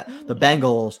not to say that the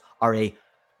Bengals are a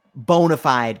bona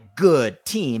fide good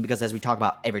team, because as we talk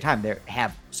about every time, they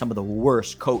have some of the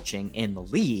worst coaching in the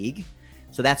league.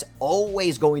 So that's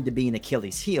always going to be an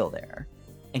Achilles heel there,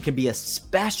 and can be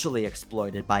especially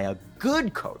exploited by a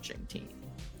good coaching team.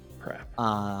 Crap.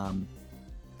 And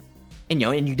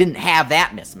you didn't have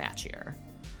that mismatch here.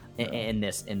 in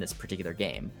this particular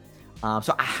game.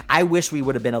 So I wish we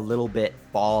would have been a little bit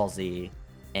ballsy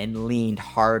and leaned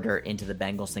harder into the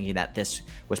Bengals, thinking that this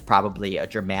was probably a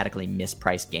dramatically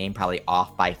mispriced game, probably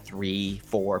off by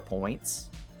 3-4 points.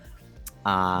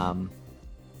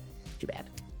 Too bad.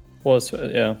 Well,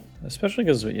 yeah, especially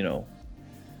because,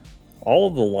 all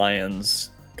of the Lions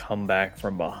come back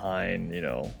from behind,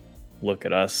 look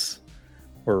at us,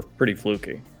 we're pretty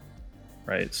fluky,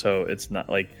 right? So it's not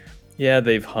like, yeah,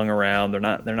 they've hung around. They're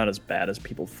not as bad as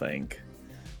people think.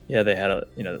 Yeah, they had a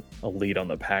lead on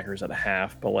the Packers at a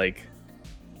half, but like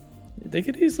they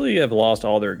could easily have lost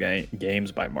all their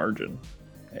games by margin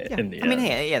in the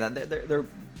end. They're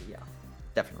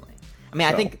definitely.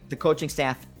 I think the coaching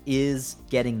staff is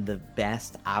getting the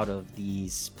best out of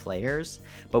these players,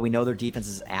 but we know their defense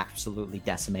is absolutely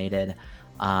decimated,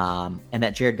 and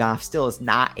that Jared Goff still is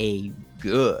not a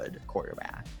good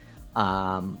quarterback.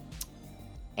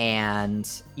 And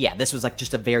yeah, this was like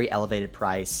just a very elevated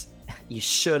price. This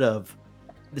should have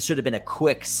been a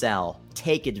quick sell.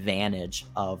 Take advantage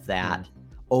of that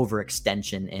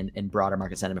overextension and broader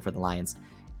market sentiment for the Lions.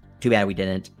 Too bad we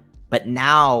didn't. But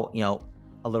now,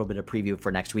 a little bit of preview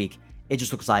for next week. It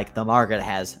just looks like the market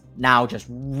has now just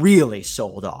really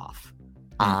sold off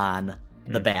on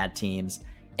the bad teams,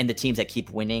 and the teams that keep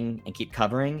winning and keep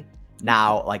covering.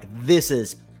 Now, like, this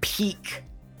is peak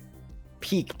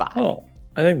buy. Oh,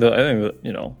 I think that,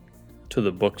 to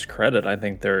the book's credit, I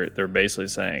think they're basically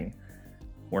saying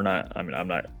we're not.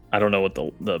 I don't know what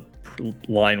the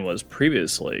line was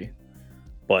previously,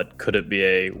 but could it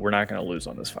be we're not going to lose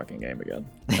on this fucking game again?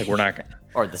 Like, we're not going to.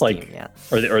 Or this team, yeah.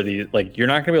 Or the you're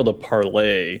not going to be able to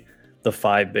parlay the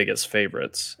 5 biggest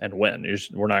favorites and win.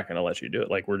 We're not going to let you do it.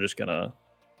 Like, we're just going to.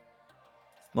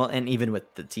 Well, and even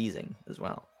with the teasing as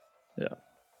well. Yeah.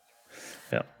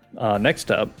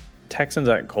 Next up, Texans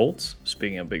at Colts.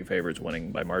 Speaking of big favorites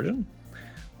winning by margin,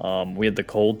 we had the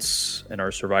Colts in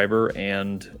our Survivor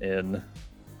and in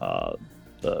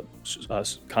the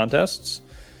contests.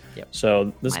 Yep.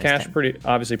 So this cashed pretty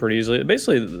easily.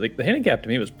 Basically, the handicap to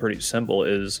me was pretty simple.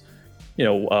 Is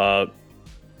David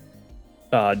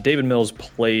Mills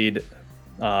played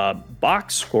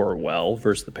box score well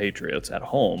versus the Patriots at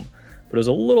home, but it was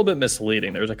a little bit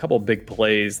misleading. There was a couple of big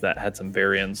plays that had some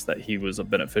variance that he was a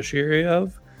beneficiary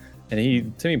of, and he,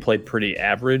 to me, played pretty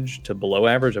average to below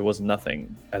average. It was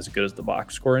nothing as good as the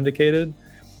box score indicated.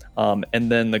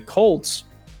 And then the Colts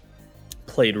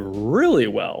played really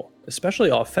well, especially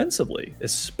offensively,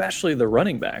 especially the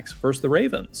running backs versus the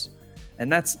Ravens.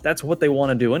 And that's what they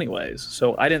want to do anyways.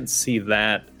 So I didn't see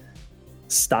that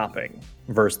stopping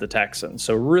versus the Texans.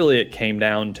 So really it came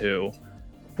down to,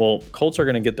 well, Colts are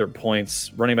going to get their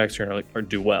points, running backs are going to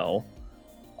do well.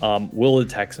 Will the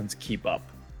Texans keep up?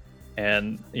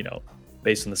 And,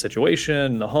 based on the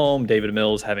situation, the home, David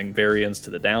Mills having variance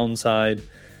to the downside,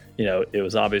 it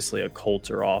was obviously a Colts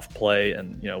or off play,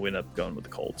 and, we ended up going with the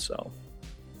Colts. So,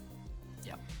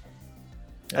 yeah.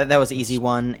 That was the easy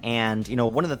one. And,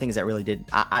 one of the things that really did,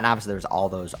 and obviously there's all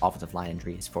those offensive line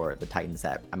injuries for the Texans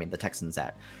that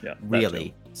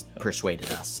really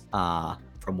persuaded us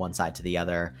from one side to the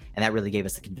other. And that really gave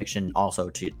us the conviction also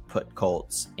to put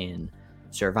Colts in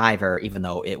Survivor, even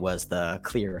though it was the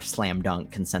clear slam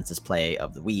dunk consensus play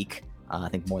of the week. I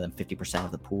think more than 50%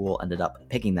 of the pool ended up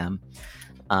picking them.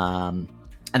 And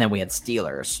then we had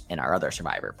Steelers in our other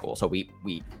Survivor pool. So we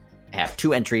have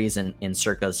 2 entries in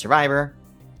Circa's Survivor,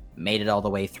 made it all the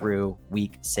way through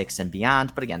week 6 and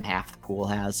beyond. But again, half the pool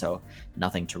has, so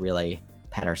nothing to really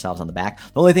pat ourselves on the back.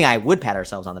 The only thing I would pat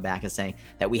ourselves on the back is saying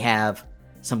that we have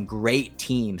some great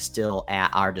teams still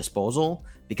at our disposal,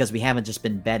 because we haven't just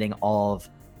been betting all of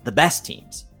the best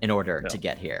teams in order to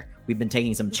get here. We've been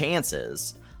taking some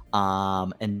chances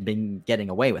and been getting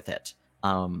away with it,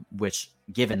 which,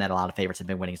 given that a lot of favorites have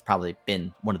been winning, has probably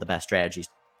been one of the best strategies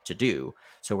to do.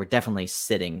 So we're definitely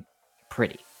sitting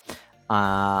pretty.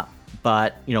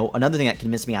 But, another thing that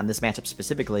convinced me on this matchup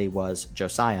specifically was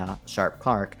Josiah Sharp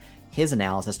Clark. His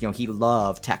analysis, he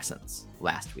loved Texans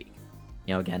last week.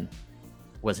 Again,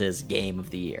 was his game of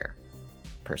the year,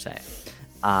 per se.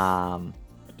 And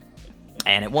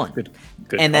it won. Good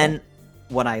and call. Then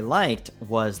what I liked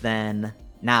was then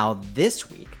now this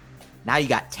week, now you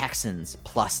got Texans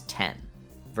plus 10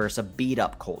 versus a beat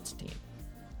up Colts team.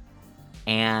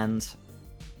 And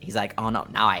he's like, oh no,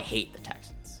 now I hate the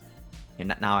Texans.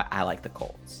 And now I like the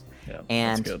Colts. Yeah,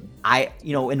 and that's good.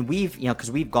 And we've, because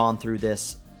we've gone through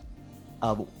this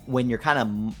when you're kind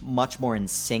of much more in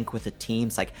sync with the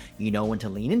teams, like, when to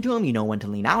lean into them, when to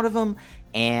lean out of them.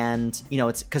 And,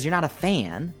 it's because you're not a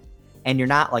fan and you're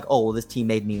not like, oh, well, this team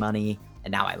made me money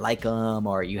and now I like them,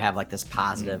 or you have like this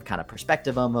positive kind of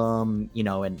perspective of them,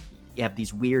 and you have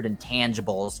these weird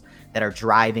intangibles that are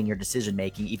driving your decision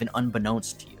making, even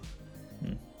unbeknownst to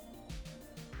you,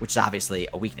 which is obviously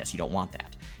a weakness. You don't want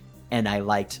that. And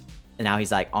now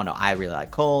he's like, oh no, I really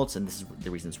like Colts, and this is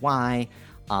the reasons why.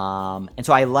 And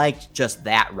so I liked just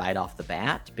that right off the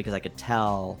bat, because I could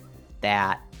tell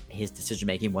that his decision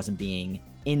making wasn't being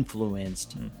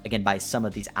influenced again by some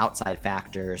of these outside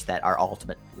factors that are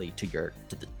ultimately to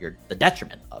the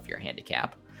detriment of your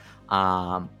handicap,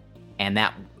 and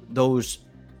that those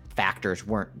factors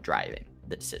weren't driving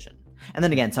the decision. And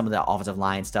then again, some of the offensive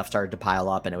line stuff started to pile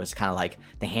up, and it was kind of like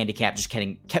the handicap just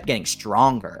kept getting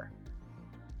stronger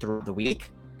through the week.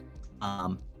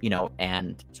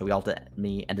 And so we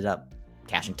ultimately ended up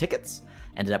cashing tickets,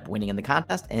 ended up winning in the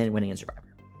contest, and winning in Survivor.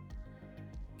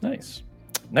 Nice.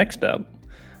 Next up,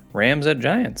 Rams at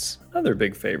Giants. Another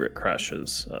big favorite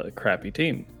crushes, crappy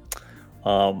team.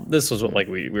 This was what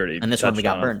we already and this one we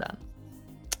got burned on.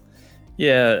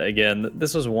 Yeah, again,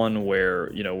 this is one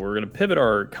where, we're going to pivot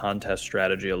our contest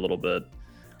strategy a little bit.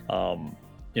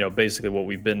 Basically what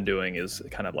we've been doing is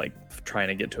kind of like trying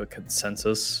to get to a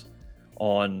consensus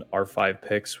on our 5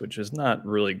 picks, which is not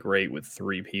really great with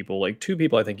 3 people. Like 2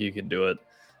 people, I think you can do it.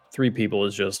 3 people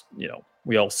is just,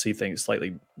 we all see things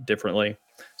slightly differently.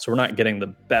 So we're not getting the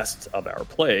best of our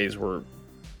plays. We're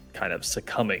kind of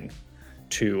succumbing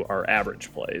to our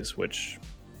average plays, which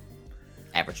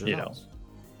average results.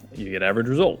 You get average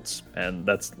results, and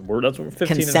that's what 15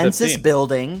 consensus and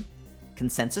 15.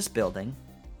 Consensus building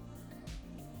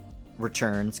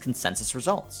returns consensus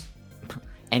results,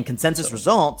 and consensus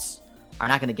results are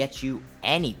not going to get you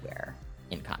anywhere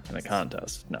in a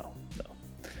contest. No.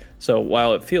 So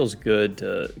while it feels good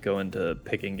to go into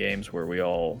picking games where we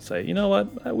all say, you know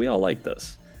what, we all like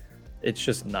this, it's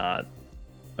just not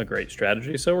a great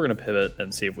strategy. So we're going to pivot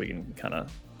and see if we can kind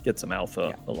of get some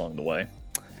alpha along the way.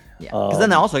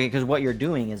 Yeah, because what you're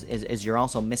doing is you're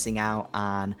also missing out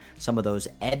on some of those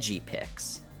edgy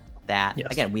picks that,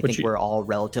 again, we think we're all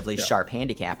relatively sharp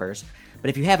handicappers. But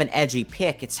if you have an edgy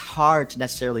pick, it's hard to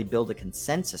necessarily build a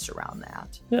consensus around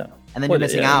that. Yeah. And then you're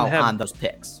missing out on those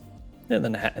picks. And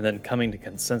then coming to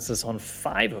consensus on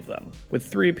 5 of them with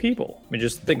 3 people. I mean,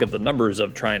 just think of the numbers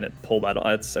of trying to pull that.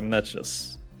 That's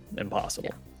just impossible.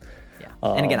 Yeah.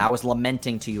 And again, I was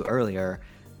lamenting to you earlier,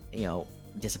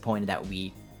 disappointed that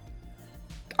we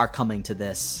are coming to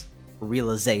this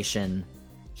realization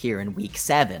here in week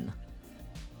 7.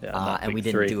 And we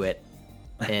didn't do it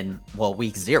in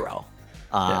week 0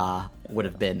 would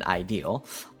have been ideal.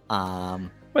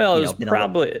 Well, it was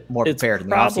probably more prepared in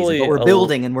the offseason, but we're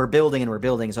building and we're building and we're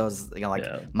building. So it's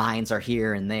minds are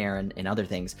here and there and other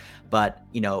things. But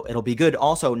it'll be good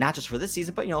also, not just for this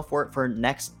season, but for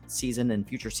next season and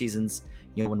future seasons.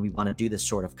 When we want to do this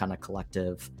sort of kind of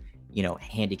collective,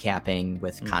 handicapping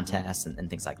with contests and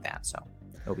things like that. So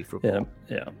it'll be fruitful.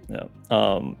 Yeah.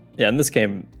 In this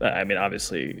game, I mean,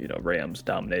 obviously, Rams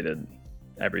dominated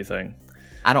everything.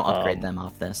 I don't upgrade them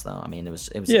off this though. I mean, it was.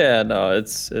 Yeah, no,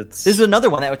 it's. This is another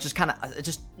one that was just kind of it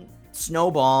just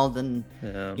snowballed and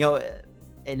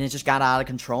and it just got out of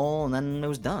control and then it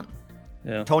was done.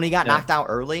 Yeah. Tony got knocked out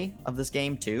early of this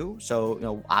game too,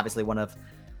 so obviously one of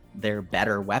their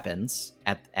better weapons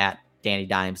at Danny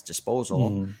Dimes'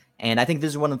 disposal. And I think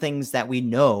this is one of the things that we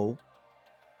know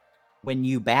when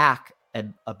you back a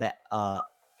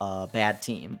bad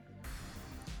team,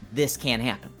 this can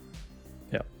happen.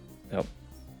 Yep.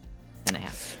 And it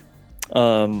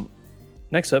happened.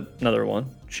 Next up, another one.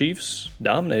 Chiefs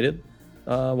dominated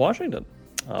Washington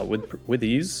with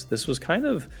ease. This was kind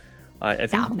of, I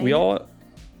think dominated? We all,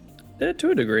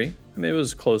 to a degree. I mean, it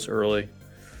was close early,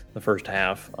 the first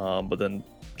half, but then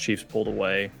Chiefs pulled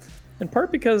away. In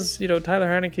part because, Tyler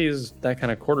Heinicke is that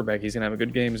kind of quarterback. He's going to have a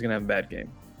good game. He's going to have a bad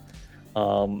game.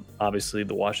 Obviously,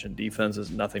 the Washington defense is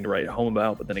nothing to write home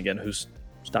about. But then again, who's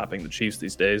stopping the Chiefs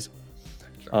these days?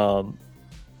 But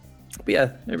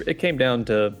yeah, it came down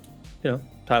to,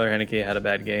 Tyler Heinicke had a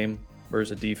bad game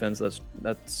versus a defense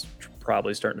that's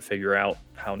probably starting to figure out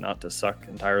how not to suck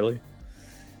entirely.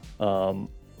 So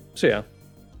yeah,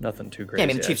 nothing too crazy. Yeah, I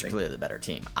mean, the Chiefs are clearly the better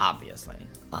team, obviously.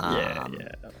 Yeah.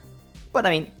 But I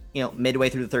mean, midway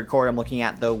through the third quarter, I'm looking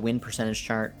at the win percentage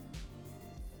chart.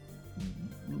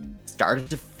 Started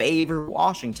to favor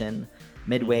Washington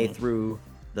midway through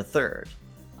the third.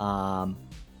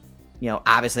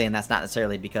 Obviously, and that's not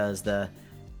necessarily because the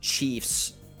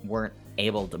Chiefs weren't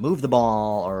able to move the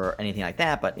ball or anything like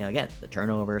that, but again, the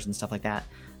turnovers and stuff like that,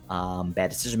 bad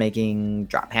decision making,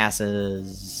 drop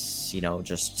passes,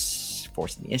 just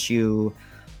forcing the issue.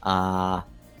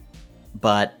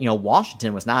 But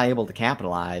Washington was not able to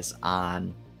capitalize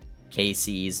on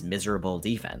KC's miserable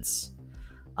defense.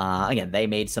 Again, they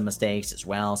made some mistakes as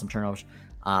well, some turnovers.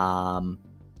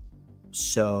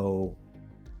 So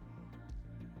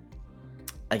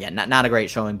again, not a great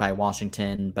showing by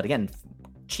Washington, but again,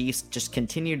 Chiefs just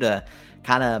continue to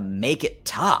kind of make it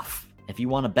tough if you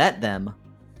want to bet them.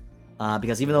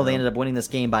 Because even though they ended up winning this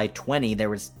game by 20, there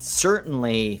was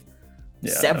certainly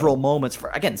several moments for,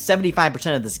 again,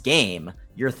 75% of this game,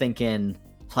 you're thinking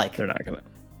like they're not gonna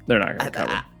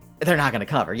cover. They're not gonna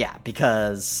cover, yeah,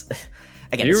 because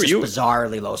again, it's just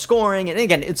bizarrely low scoring, and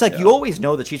again, it's like you always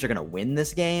know the Chiefs are gonna win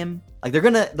this game. Like they're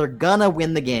gonna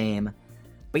win the game,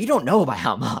 but you don't know by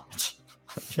how much.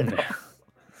 You know?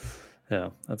 Yeah,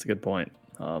 that's a good point.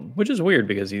 Which is weird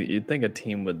because you'd think a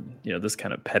team with this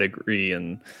kind of pedigree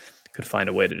and could find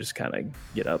a way to just kind of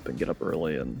get up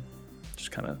early and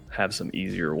just kind of have some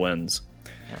easier wins.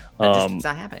 Yeah, it's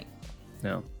not happening.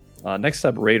 Yeah. Next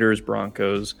up, Raiders,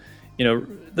 Broncos.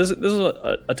 This is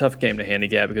a tough game to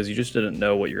handicap because you just didn't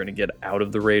know what you're going to get out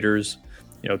of the Raiders.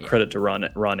 Credit to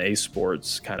Ron A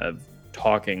Sports kind of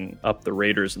talking up the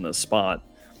Raiders in this spot.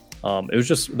 It was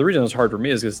just, the reason it was hard for me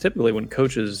is because typically when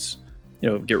coaches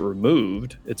get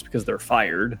removed, it's because they're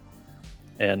fired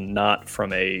and not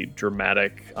from a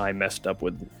dramatic, I messed up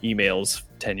with emails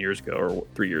 10 years ago or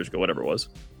 3 years ago, whatever it was.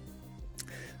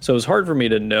 So it was hard for me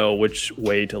to know which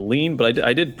way to lean, but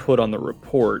I did put on the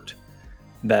report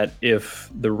that if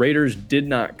the Raiders did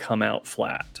not come out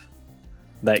flat,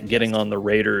 that getting on the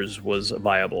Raiders was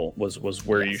viable, was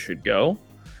where you should go.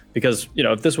 Because,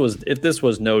 if this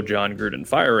was no John Gruden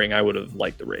firing, I would have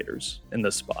liked the Raiders in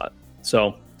this spot.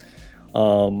 So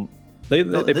they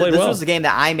played well. This was the game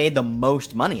that I made the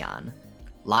most money on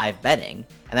live betting.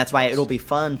 And that's why it'll be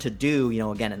fun to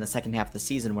do, again, in the second half of the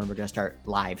season when we're going to start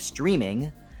live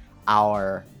streaming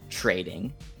our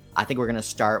trading. I think we're going to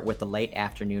start with the late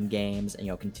afternoon games and,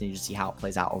 continue to see how it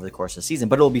plays out over the course of the season.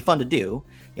 But it'll be fun to do,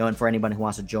 and for anyone who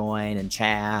wants to join and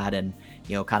chat and,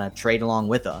 kind of trade along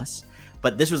with us.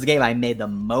 But this was the game I made the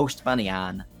most money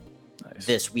on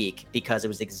this week because it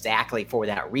was exactly for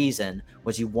that reason,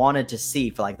 was you wanted to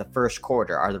see for like the first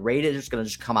quarter, are the Raiders going to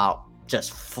just come out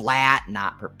just flat,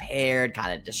 not prepared,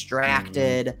 kind of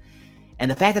distracted? And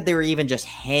the fact that they were even just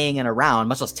hanging around,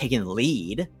 much less taking the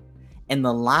lead, and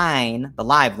the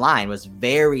live line was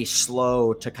very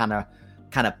slow to kind of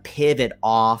pivot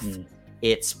off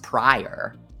its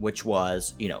prior, which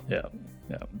was,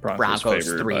 Broncos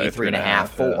 3.5,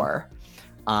 4.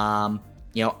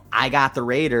 I got the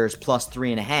Raiders plus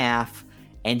 3.5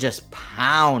 and just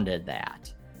pounded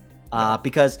that.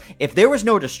 Because if there was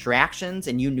no distractions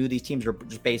and you knew these teams were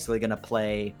just basically going to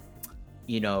play,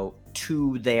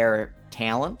 to their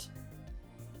talent,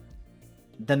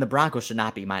 then the Broncos should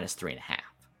not be minus 3.5.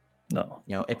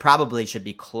 No. It probably should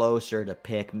be closer to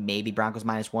pick maybe Broncos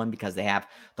 -1 because they have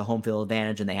the home field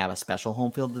advantage and they have a special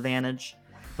home field advantage.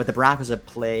 But the Broncos have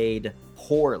played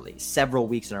poorly several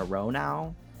weeks in a row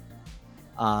now.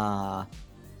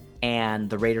 And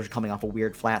the Raiders are coming off a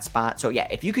weird flat spot. So, yeah,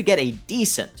 if you could get a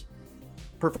decent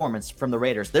performance from the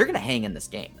Raiders, they're going to hang in this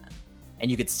game then.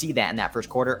 And you could see that in that first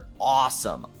quarter.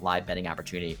 Awesome live betting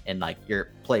opportunity. And, like, your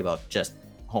playbook, just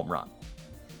home run.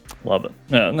 Love it.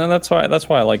 Yeah, and that's why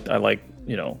I like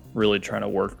really trying to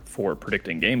work for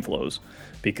predicting game flows,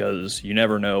 because you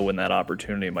never know when that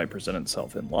opportunity might present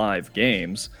itself in live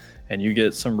games, and you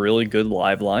get some really good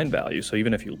live line value. So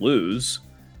even if you lose,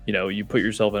 you put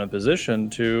yourself in a position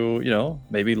to,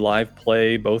 maybe live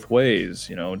play both ways,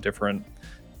 different,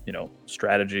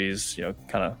 strategies,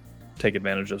 kind of take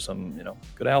advantage of some,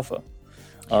 good alpha.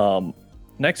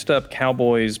 Next up,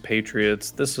 Cowboys,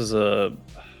 Patriots.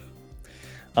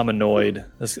 I'm annoyed.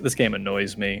 This game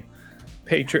annoys me.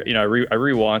 I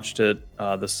rewatched it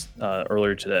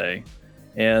earlier today,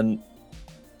 and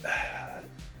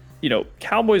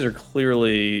Cowboys are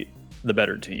clearly the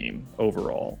better team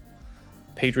overall.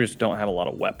 Patriots don't have a lot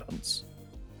of weapons,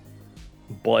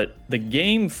 but the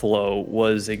game flow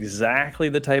was exactly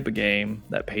the type of game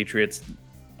that Patriots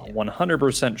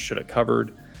 100% should have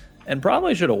covered and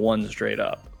probably should have won straight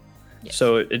up. Yes.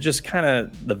 So it just kind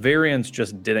of, the variance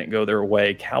just didn't go their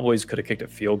way. Cowboys could have kicked a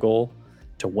field goal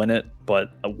to win it,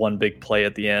 but one big play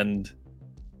at the end,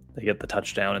 they get the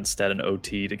touchdown instead in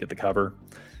OT to get the cover.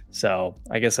 So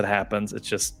I guess it happens. It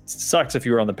just sucks if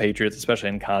you were on the Patriots, especially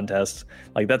in contests.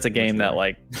 Like, that's a game that,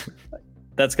 like,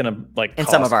 that's gonna, like, in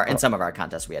some of our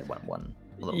contests we had one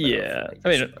a little bit. Yeah, I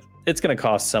mean, it's gonna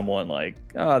cost someone like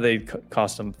they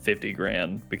cost them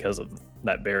 $50,000 because of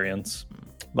that variance.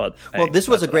 But well, this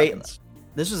was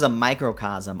a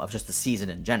microcosm of just the season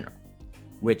in general,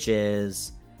 which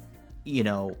is,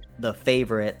 the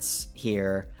favorites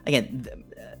here. Again,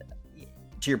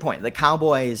 to your point, the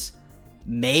Cowboys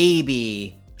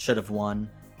maybe should have won,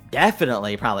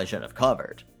 definitely probably should have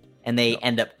covered, and they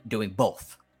end up doing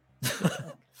both.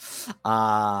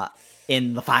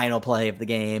 In the final play of the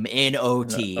game in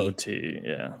OT. OT,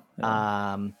 yeah.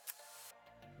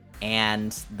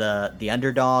 And the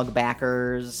underdog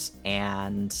backers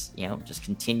and just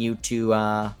continue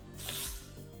to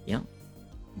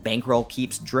bankroll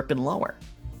keeps dripping lower.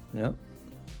 Yep.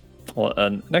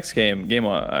 Well, next game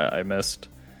I missed.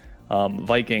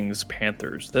 Vikings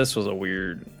Panthers. This was a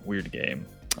weird game.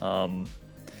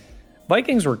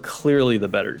 Vikings were clearly the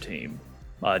better team,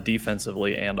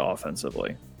 defensively and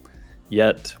offensively.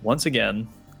 Yet once again,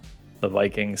 the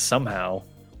Vikings somehow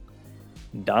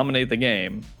dominate the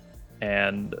game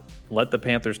and let the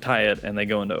Panthers tie it, and they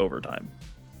go into overtime.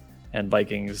 And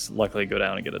Vikings luckily go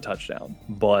down and get a touchdown.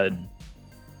 But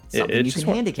something you can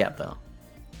handicap, though.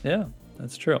 Yeah,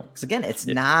 that's true. Because again, it's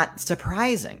not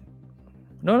surprising.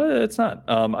 No, it's not.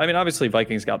 I mean, obviously,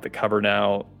 Vikings got the cover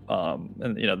now,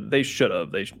 and they should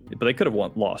have. But they could have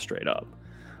lost straight up.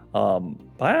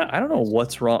 But I don't know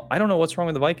what's wrong. I don't know what's wrong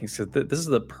with the Vikings, because this is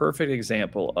the perfect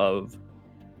example of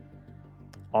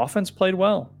offense played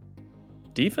well,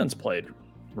 defense played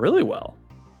really well,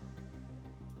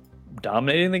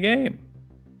 dominating the game,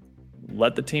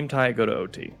 let the team tie it, go to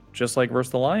OT, just like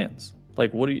versus the Lions.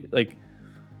 Like, what do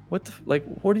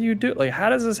you do? Like, how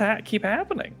does this keep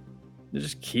happening? It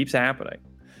just keeps happening.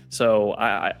 So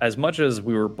I as much as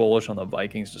we were bullish on the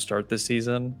Vikings to start this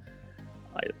season,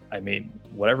 I mean,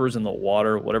 whatever's in the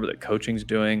water, whatever the coaching's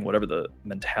doing, whatever the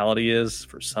mentality is,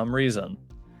 for some reason,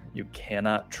 you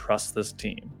cannot trust this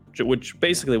team. Which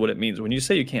basically what it means. When you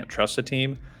say you can't trust a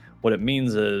team, what it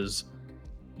means is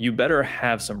you better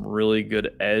have some really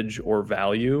good edge or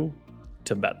value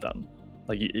to bet them.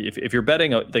 Like, if you're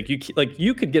betting,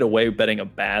 you could get away betting a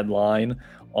bad line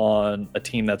on a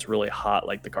team that's really hot,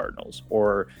 like the Cardinals,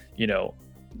 or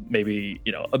maybe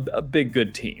a big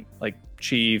good team like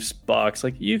Chiefs, Bucks.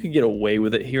 Like, you could get away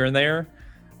with it here and there.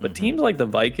 But teams like the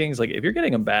Vikings, like, if you're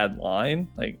getting a bad line,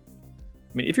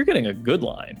 if you're getting a good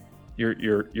line,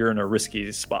 you're in a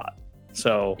risky spot.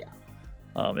 So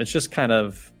it's just kind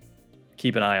of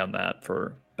keep an eye on that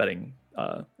for betting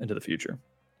into the future.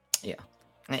 Yeah.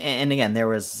 And again, there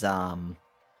was some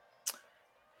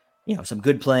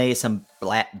good plays, some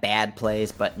bad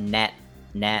plays, but net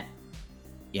bad,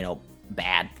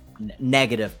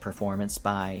 negative performance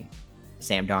by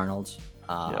Sam Darnold.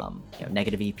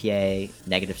 Negative EPA,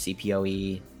 negative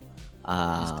CPOE.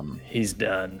 He's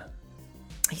done.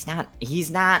 He's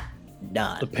not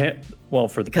done.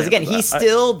 Because again, he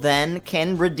still then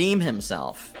can redeem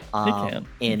himself. He can.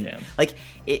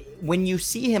 When you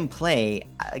see him play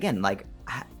again,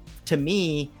 to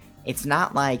me, it's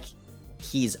not like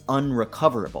he's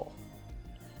unrecoverable.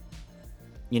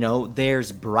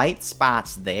 There's bright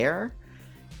spots there.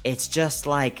 It's just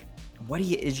like, what are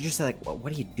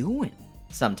you doing?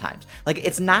 Sometimes,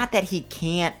 it's not that he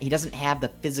doesn't have the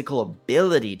physical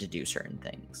ability to do certain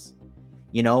things,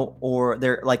 or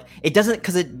they're it doesn't,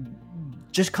 because it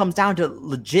just comes down to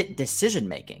legit decision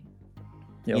making.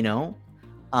 And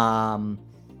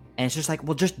it's just like,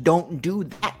 well, just don't do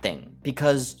that thing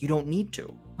because you don't need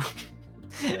to.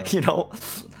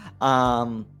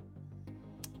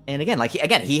 And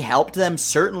again, he helped them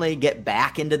certainly get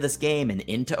back into this game and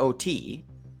into OT.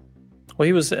 Well,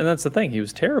 and that's the thing. He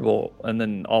was terrible, and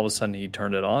then all of a sudden he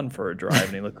turned it on for a drive,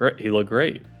 and he looked great. He looked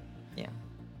great. Yeah.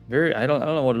 I don't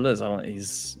know what it is. I don't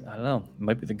know. It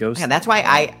might be the ghost. And that's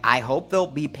why I hope they'll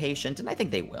be patient, and I think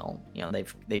they will.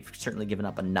 They've certainly given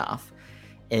up enough.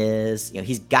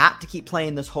 He's got to keep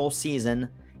playing this whole season,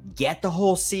 get the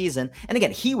whole season, and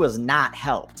again, he was not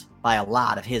helped by a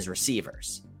lot of his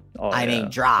receivers.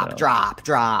 Drop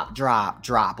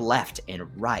left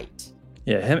and right.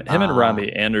 Yeah, him and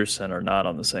Robbie Anderson are not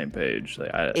on the same page.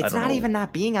 It's not even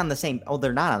not being on the same. Oh,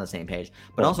 they're not on the same page.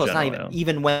 But also, it's not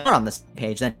even when they're on the same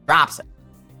page, then drops it.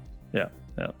 Yeah.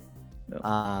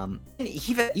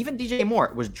 Even DJ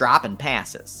Moore was dropping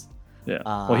passes. Yeah.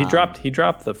 Well, he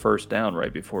dropped the first down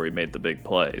right before he made the big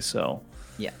play. So.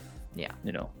 Yeah.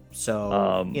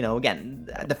 So again,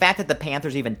 the fact that the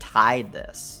Panthers even tied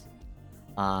this,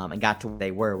 and got to where they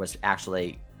were was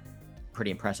actually pretty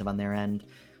impressive on their end.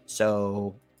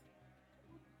 So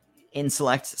in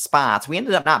select spots, we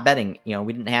ended up not betting,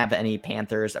 we didn't have any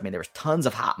Panthers. I mean, there was tons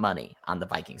of hot money on the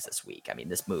Vikings this week. I mean,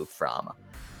 this moved from,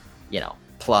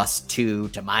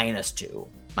 +2 to -2,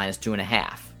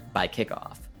 -2.5 by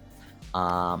kickoff.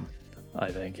 I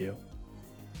thank you.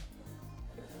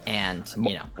 And,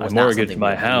 I mortgaged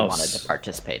my house. Wanted to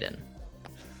participate in.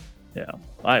 Yeah.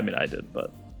 I mean, I did,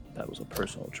 but that was a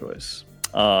personal choice.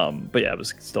 But yeah, it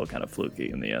was still kind of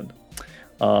fluky in the end.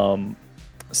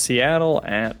 Seattle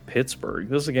at Pittsburgh.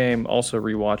 This is a game also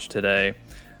rewatched today.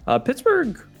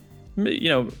 Pittsburgh, you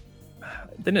know,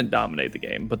 they didn't dominate the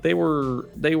game, but they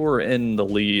were in the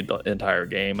lead the entire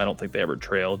game. I don't think they ever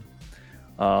trailed.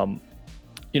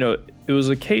 You know, it was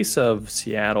a case of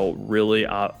Seattle really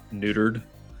neutered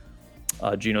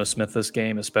Geno Smith this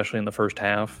game, especially in the first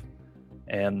half.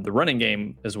 And the running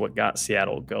game is what got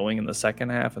Seattle going in the second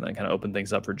half and then kind of opened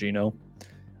things up for Geno.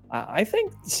 I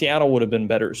think Seattle would have been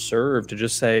better served to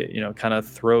just say, you know, kind of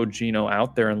throw Geno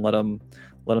out there and let him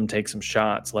take some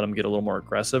shots, let him get a little more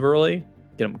aggressive early,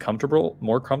 get him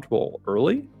more comfortable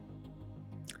early.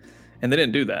 And they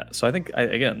didn't do that. So I think,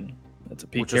 again, it's a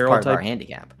Pete Carroll part type of our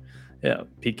handicap. Yeah,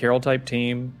 Pete Carroll type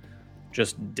team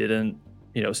just didn't,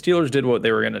 you know, Steelers did what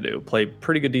they were going to do. Play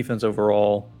pretty good defense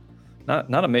overall.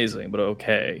 Not amazing, but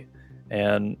okay.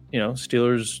 And, you know,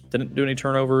 Steelers didn't do any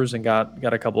turnovers and got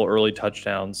a couple of early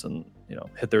touchdowns and, you know,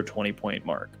 hit their 20-point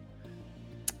mark.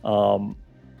 But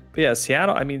yeah,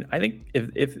 Seattle, I mean, I think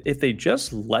if they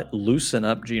just loosen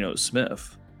up Geno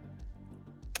Smith,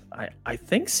 I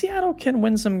think Seattle can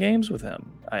win some games with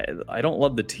him. I don't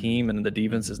love the team and the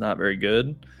defense is not very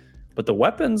good. But the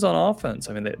weapons on offense,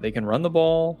 I mean, they can run the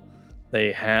ball.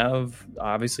 They have,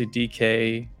 obviously,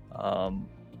 DK,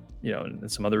 you know, and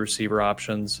some other receiver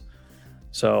options.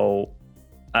 So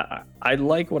I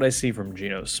like what I see from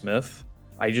Geno Smith.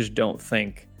 I just don't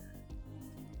think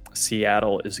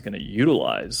Seattle is going to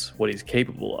utilize what he's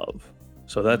capable of.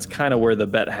 So that's kind of where the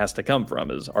bet has to come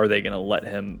from is, are they going to let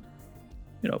him,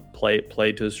 you know, play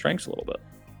to his strengths a little bit?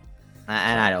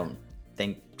 And I don't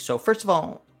think so. First of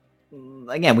all,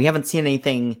 again, we haven't seen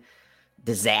anything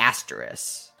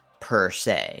disastrous per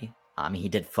se. He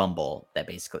did fumble that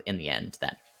basically in the end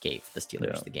that gave the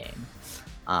Steelers the game.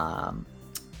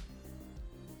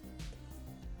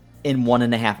 In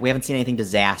 1.5, we haven't seen anything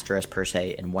disastrous per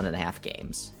se in 1.5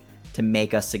 games to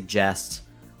make us suggest,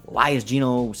 why is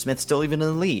Geno Smith still even in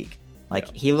the league?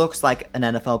 Like, he looks like an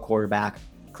NFL quarterback,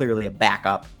 clearly a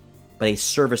backup, but a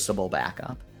serviceable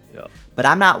backup. Yeah. But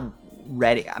I'm not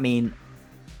ready. I mean,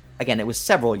 again, it was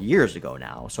several years ago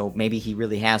now, so maybe he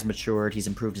really has matured. He's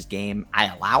improved his game. I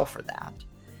allow for that.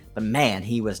 But man,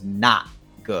 he was not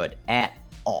good at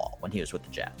all when he was with the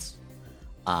Jets.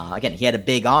 Again, he had a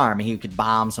big arm and he could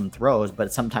bomb some throws,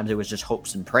 but sometimes it was just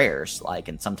hopes and prayers.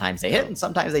 And sometimes they hit and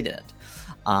sometimes they didn't.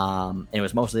 And it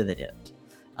was mostly they didn't.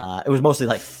 It was mostly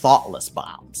like thoughtless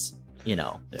bombs, you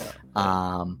know.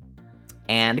 Yeah.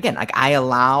 And again, like, I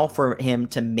allow for him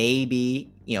to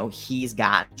maybe, you know, he's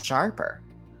got sharper.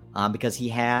 Because he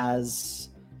has,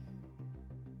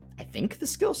 I think, the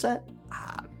skill set.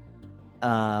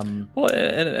 Well,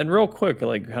 and real quick,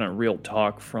 like, kind of real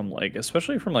talk from, like,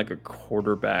 especially from like a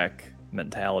quarterback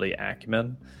mentality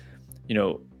acumen. You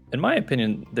know, in my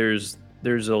opinion, there's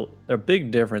a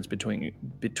big difference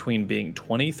between being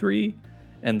 23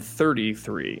 and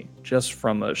 33, just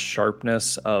from a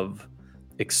sharpness of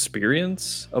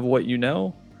experience of what you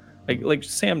know. Like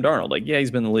Sam Darnold, like, yeah, he's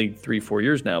been in the league 3-4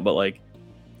 years now, but like,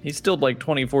 he's still like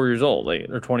 24 years old, like,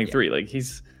 or 23. Yeah. Like,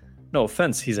 he's, no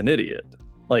offense, he's an idiot.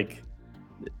 Like,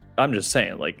 I'm just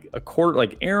saying, like,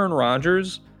 like Aaron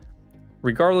Rodgers,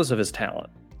 regardless of his talent,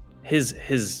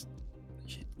 his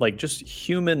like just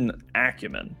human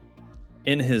acumen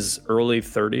in his early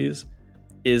 30s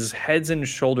is heads and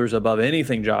shoulders above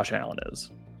anything Josh Allen is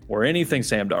or anything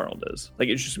Sam Darnold is. Like,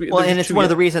 it's just, well, and it's one of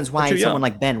the reasons why someone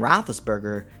like Ben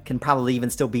Roethlisberger can probably even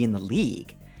still be in the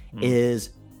league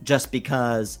is just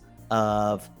because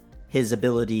of his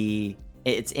ability.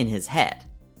 It's in his head,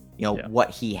 you know, what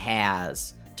he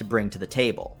has to bring to the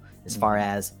table as far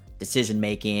as decision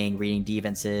making, reading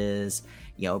defenses,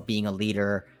 you know, being a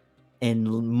leader, and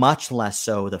much less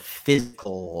so the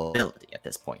physical ability at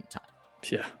this point in time.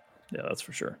 Yeah, that's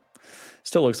for sure.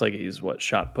 Still looks like he's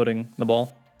shot putting the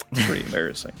ball. It's pretty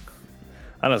embarrassing.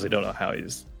 I honestly don't know how he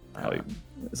is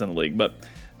in the league, but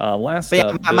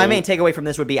my main takeaway from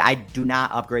this would be, I do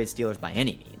not upgrade Steelers by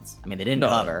any means. I mean, they didn't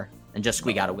cover and just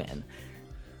squeak out a win.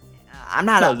 I'm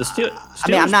not. I'm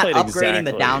not upgrading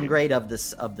the downgrade of the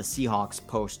Seahawks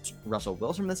post Russell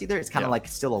Wilson from this either. It's kind of like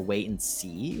still a wait and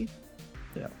see.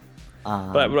 Yeah.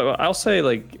 But I'll say,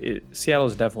 like, Seattle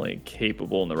is definitely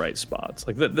capable in the right spots.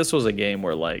 Like, this was a game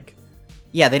where, like,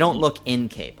 they don't look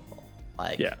incapable.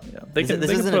 Like, this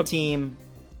isn't a team.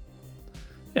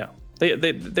 Yeah,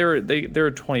 they're a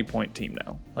 20-point team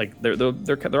now. Like, their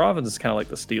offense is kind of like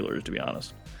the Steelers, to be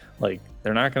honest. Like,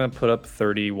 they're not going to put up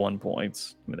 31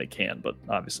 points. I mean, they can, but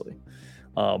obviously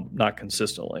not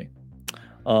consistently.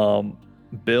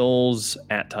 Bills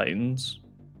at Titans.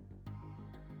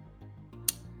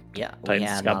 Yeah, Titans we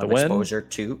had got the win. Exposure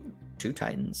to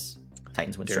Titans.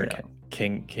 Titans win straight up.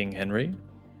 King Henry.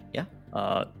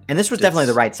 And this was definitely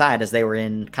the right side, as they were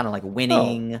in kind of like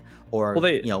winning or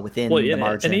within the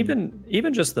margin. And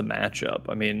even just the matchup.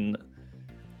 I mean,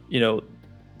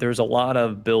 there's a lot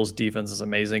of Bills defense is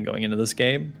amazing going into this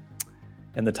game,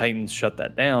 and the Titans shut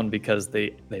that down because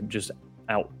they just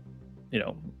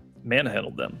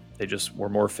manhandled them. They just were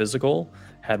more physical,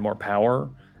 had more power,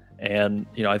 and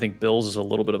I think Bills is a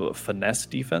little bit of a finesse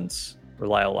defense,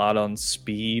 rely a lot on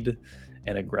speed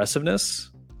and aggressiveness,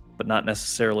 but not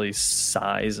necessarily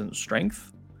size and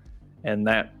strength, and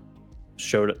that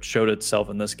showed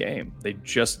itself in this game. They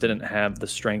just didn't have the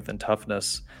strength and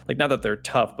toughness, like not that they're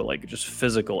tough, but like just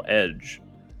physical edge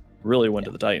really went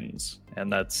to the Titans,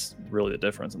 and that's really the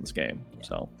difference in this game.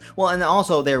 So and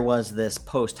also there was this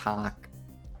post hoc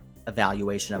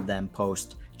evaluation of them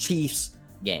post Chiefs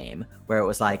game where it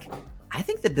was like, I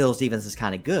think the Bills defense is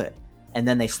kind of good, and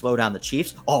then they slow down the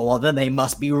Chiefs. Oh, well, then they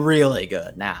must be really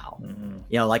good now.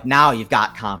 Like now you've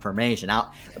got confirmation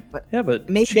out. But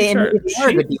maybe they are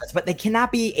a good defense, but they cannot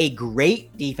be a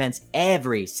great defense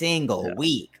every single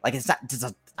week. Like it's not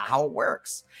how it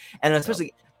works. And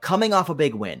especially coming off a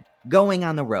big win, going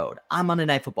on the road on Monday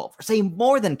Night Football for say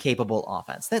more than capable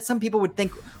offense that some people would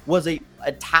think was a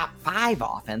top 5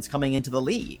 offense coming into the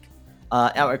league,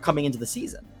 or coming into the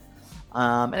season.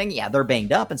 And they're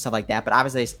banged up and stuff like that, but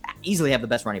obviously they easily have the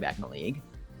best running back in the league.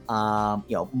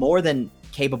 More than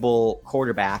capable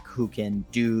quarterback who can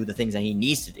do the things that he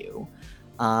needs to do,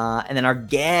 and then are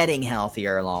getting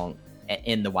healthier along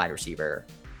in the wide receiver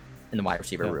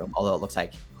room. Although it looks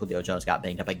like Julio Jones got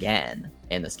banged up again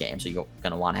in this game, so you're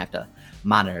going to have to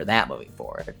monitor that moving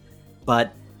forward.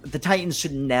 But the Titans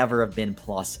should never have been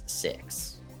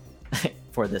 +6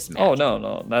 for this match. Oh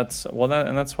no, that's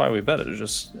why we bet it. It's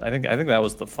just I think that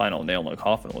was the final nail in the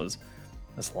coffin. Was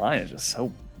this line is just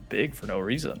so big for no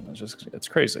reason. It's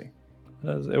crazy.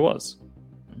 It was.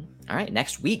 All right,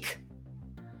 next week.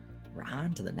 We're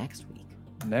on to the next week.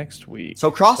 Next week. So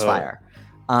Crossfire.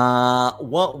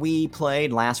 What we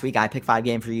played last week, I picked 5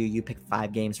 games for you. You picked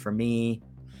 5 games for me.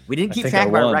 We didn't keep track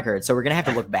of our records, so we're gonna have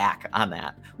to look back on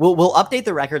that. We'll update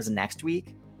the records next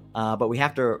week. But we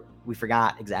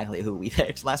forgot exactly who we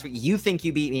picked last week. You think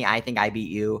you beat me? I think I beat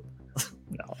you.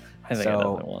 No, I think I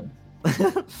won.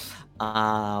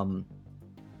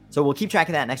 So we'll keep track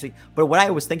of that next week. But what I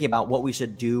was thinking about, what we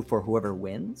should do for whoever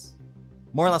wins,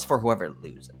 more or less for whoever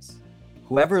loses.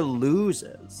 Whoever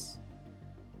loses,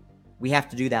 we have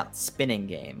to do that spinning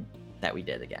game that we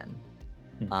did again,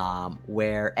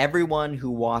 where everyone who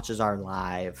watches our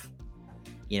live,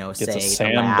 gets say a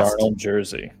Sam Darnold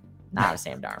jersey. Not a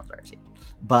Sam Darnold jersey,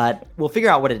 but we'll figure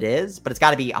out what it is. But it's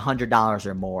got to be $100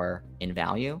 or more in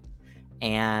value,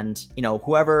 and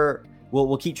whoever.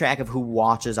 We'll keep track of who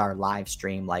watches our live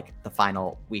stream, like the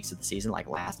final weeks of the season, like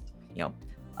last,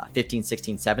 15,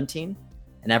 16, 17.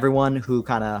 And everyone who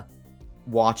kind of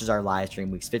watches our live stream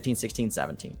weeks 15, 16,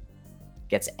 17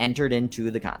 gets entered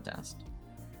into the contest.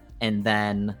 And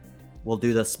then we'll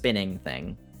do the spinning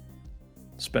thing.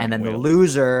 And then the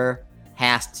loser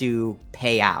has to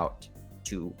pay out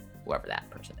to whoever that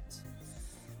person is.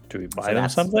 Do we buy them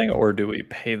something, or do we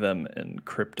pay them in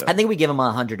crypto? I think we give them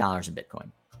 $100 in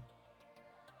Bitcoin.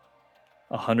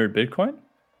 100 Bitcoin?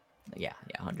 Yeah,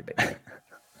 100 Bitcoin.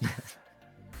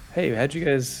 Hey, how'd you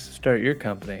guys start your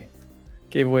company?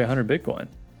 Gave away 100 Bitcoin.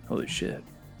 Holy shit.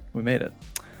 We made it.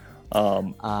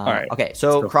 All right. Okay,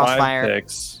 so Crossfire. 5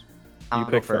 picks. You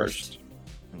pick first.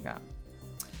 Okay.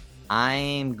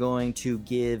 I'm going to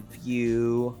give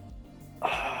you...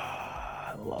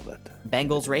 I love it.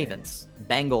 Bengals Ravens.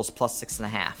 Bengals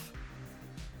 +6.5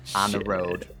 on the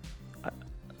road.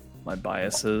 My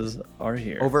biases are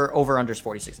here. Over unders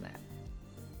 46.5.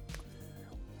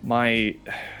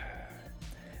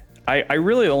 I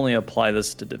really only apply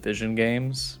this to division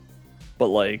games, but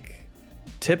like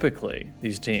typically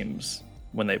these teams,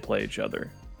 when they play each other,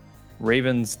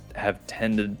 Ravens have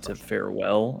tended to fare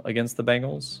well against the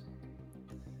Bengals.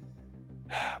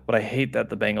 But I hate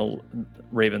that the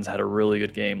Ravens had a really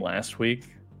good game last week.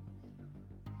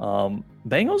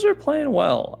 Bengals are playing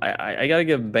well. I got to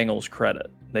give Bengals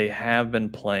credit. They have been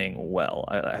playing well.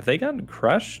 Have they gotten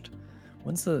crushed?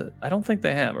 I don't think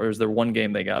they have. Or is there one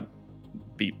game they got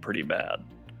beat pretty bad?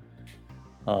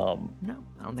 No,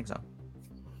 I don't think so.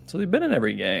 So they've been in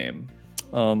every game.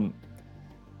 And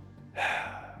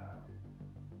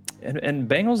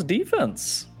Bengals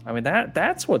defense. I mean,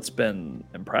 that's what's been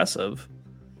impressive.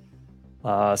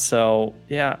 So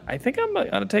yeah, I think I'm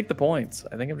gonna take the points.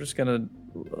 I think I'm just gonna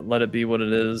let it be what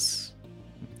it is.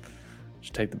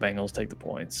 Just take the Bengals, take the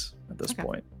points at this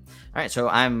point. All right, so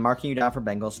I'm marking you down for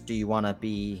Bengals. Do you want to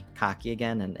be cocky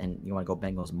again and you want to go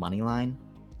Bengals money line?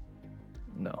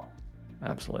 No.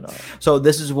 absolutely not. So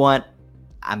this is what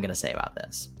I'm going to say about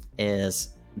this. Is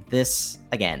this,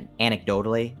 again,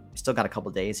 anecdotally, we still got a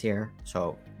couple days here.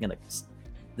 So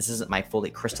this isn't my fully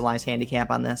crystallized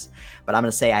handicap on this. But I'm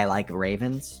going to say I like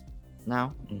Ravens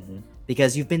now.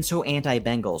 Because you've been so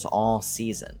anti-Bengals all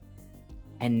season.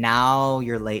 And now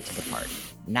you're late to the party.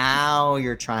 Now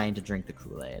you're trying to drink the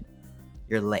Kool-Aid.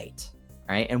 You're late.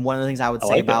 Right? And one of the things I would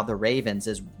say about the Ravens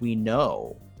is we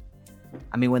know,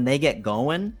 I mean, when they get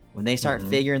going, when they start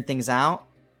figuring things out,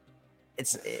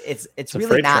 it's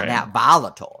really not that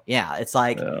volatile. Yeah, it's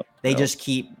like they just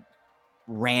keep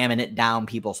ramming it down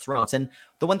people's throats. And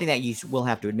the one thing that you will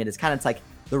have to admit is kind of, it's like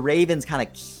the Ravens kind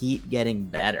of keep getting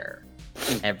better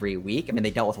every week. I mean,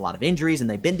 they dealt with a lot of injuries, and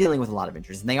they've been dealing with a lot of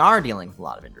injuries, and they are dealing with a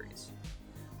lot of injuries.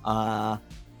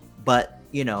 But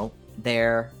you know,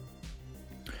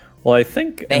 I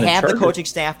think they have the coaching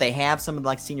staff. They have some of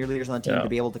the senior leaders on the team to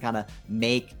be able to kind of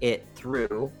make it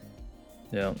through.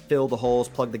 Yeah, fill the holes,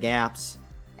 plug the gaps,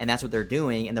 and that's what they're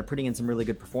doing. And they're putting in some really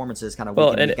good performances, kind of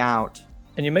week in, week out.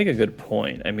 And you make a good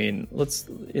point. I mean, let's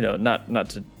not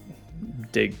to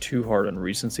dig too hard on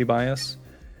recency bias,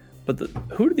 but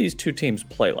who did these two teams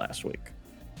play last week?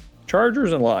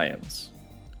 Chargers and Lions.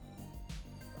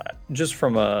 Just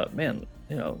from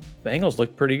Bengals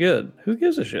looked pretty good. Who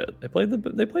gives a shit? They played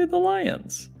the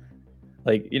Lions.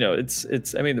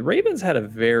 It's. I mean, the Ravens had a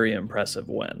very impressive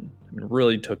win. I mean,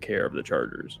 really took care of the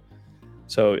Chargers.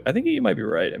 So I think you might be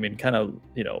right. I mean, kind of,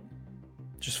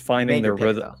 just finding their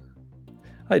rhythm.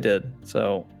 I did.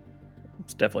 So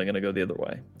it's definitely going to go the other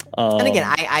way. And again,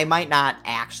 I might not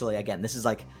actually. Again, this is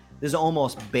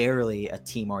almost barely a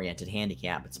team-oriented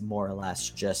handicap. It's more or less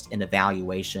just an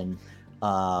evaluation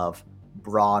of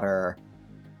broader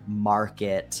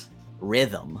market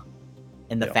rhythm,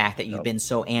 and the fact that you've been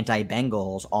so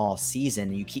anti-Bengals all season,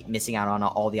 and you keep missing out on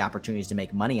all the opportunities to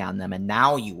make money on them, and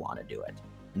now you want to do it.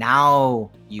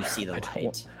 Now you see the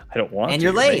light. I don't want to. And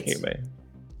you're late.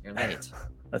 You're late.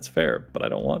 That's fair, but I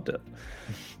don't want to.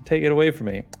 Take it away from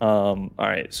me. All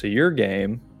right, so your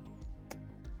game,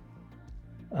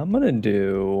 I'm going to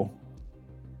do,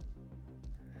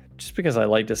 just because I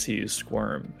like to see you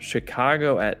squirm,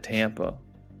 Chicago at Tampa.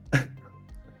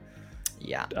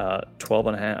 Yeah.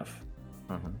 12.5.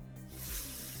 I'm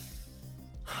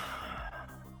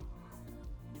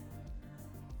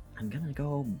going to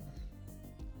go.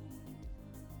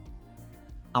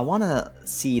 I want to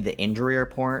see the injury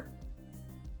report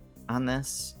on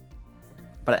this,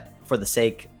 but for the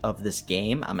sake of this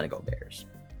game, I'm going to go Bears.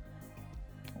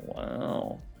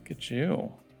 Wow. Look at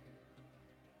you.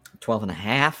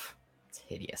 12.5. It's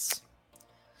hideous.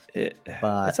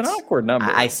 But it's an awkward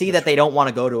number. I see that they don't want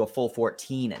to go to a full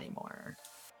 14 anymore.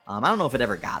 I don't know if it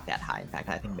ever got that high. In fact,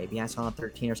 I think maybe I saw a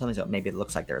 13 or something, so maybe it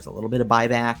looks like there's a little bit of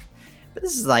buyback. But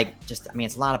this is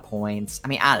it's a lot of points. I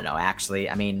mean, I don't know, actually.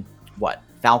 I mean, what?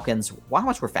 Falcons, how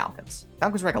much were Falcons?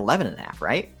 Falcons were like 11.5,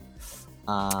 right?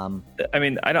 I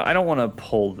mean, I don't want to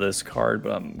pull this card,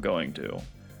 but I'm going to.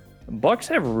 Bucks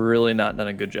have really not done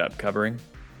a good job covering.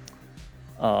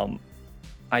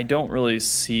 I don't really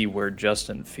see where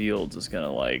Justin Fields is going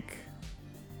to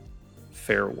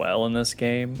fare well in this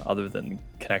game, other than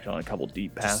connect on a couple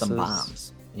deep passes. Just some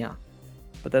bombs, yeah.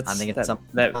 But I think it's some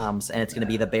bombs, and it's going to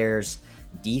be the Bears'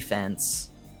 defense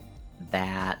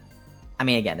that. I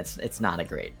mean, again, it's not a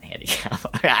great handicap.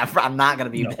 I'm not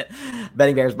going to be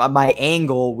betting Bears, but my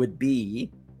angle would be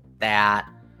that,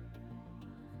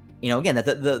 again,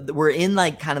 that we're in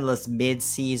kind of this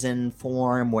mid-season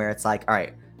form where it's like, all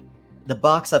right, the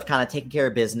Bucks have kind of taken care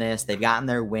of business. They've gotten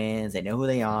their wins. They know who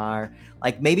they are.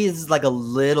 Maybe this is a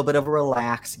little bit of a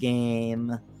relaxed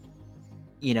game.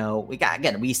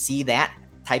 We see that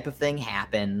type of thing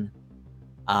happen.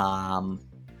 The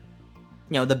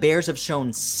Bears have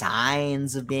shown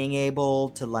signs of being able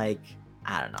to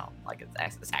I don't know,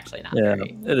 it's actually not. Yeah,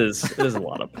 great. It is a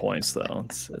lot of points though.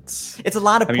 It's a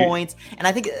lot of points, and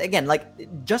I think again,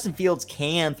 Justin Fields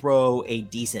can throw a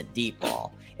decent deep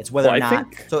ball. It's whether or not.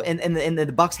 And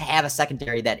the Bucks have a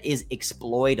secondary that is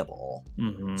exploitable.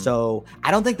 Mm-hmm. So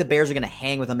I don't think the Bears are going to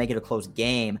hang with them, make it a close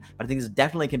game. But I think this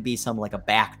definitely can be some a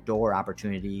backdoor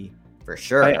opportunity. For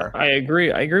sure. I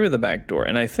agree. I agree with the back door.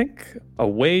 And I think a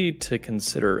way to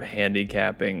consider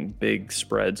handicapping big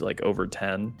spreads over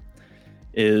 10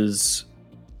 is,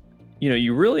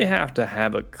 you really have to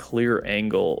have a clear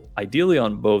angle, ideally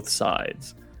on both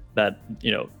sides, that,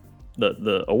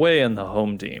 the away and the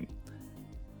home team.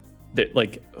 That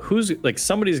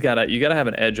somebody's you got to have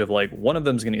an edge of one of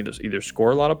them's going to either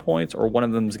score a lot of points or one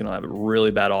of them's going to have a really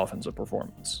bad offensive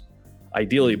performance.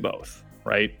 Ideally both,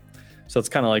 right? So it's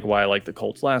kind of why I liked the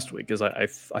Colts last week, is I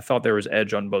thought there was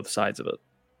edge on both sides of it.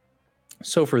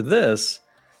 So for this,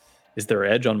 is there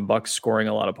edge on Bucks scoring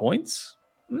a lot of points?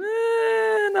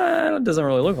 No, it doesn't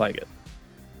really look like it.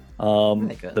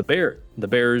 The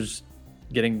Bears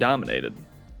getting dominated.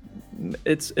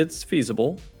 It's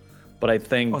feasible, but I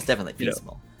think it's definitely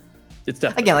feasible. It's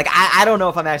definitely again, like I don't know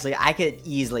if I could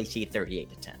easily see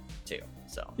 38-10 too.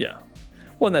 So yeah,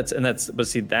 well, and that's but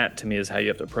see, that to me is how you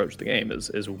have to approach the game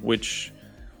is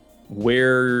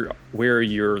where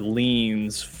your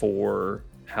leans for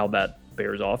how that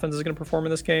Bears offense is going to perform in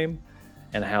this game,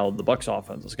 and how the Bucks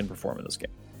offense is going to perform in this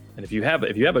game. And if you have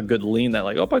a good lean that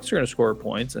like, oh, Bucks are going to score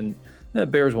points and the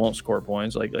Bears won't score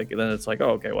points, like then it's like,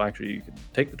 oh, okay, well actually you can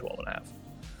take the 12.5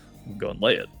 and go and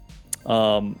lay it.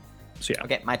 So yeah.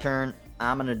 Okay, my turn.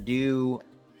 I'm gonna do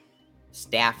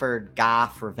Stafford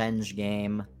Goff revenge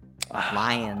game.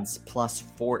 Lions plus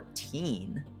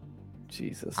 14.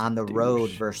 Jesus. On the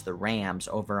road versus the Rams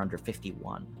over under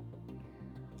 51.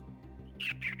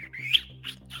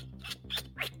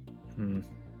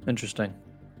 Interesting.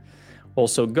 Well,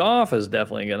 so Goff is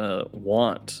definitely gonna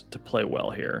want to play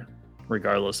well here,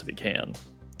 regardless if he can.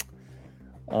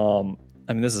 I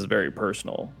mean, this is very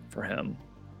personal for him.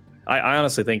 I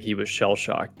honestly think he was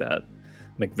shell-shocked that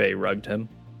McVay rugged him.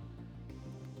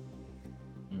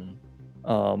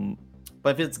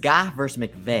 But if it's Goff versus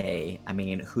McVay, I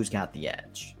mean, who's got the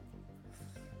edge?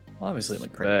 Obviously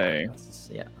McVay.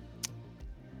 Yeah.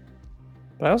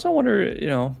 But I also wonder,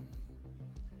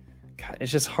 God,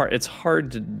 it's just hard. It's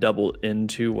hard to double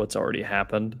into what's already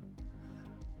happened.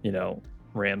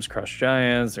 Rams crush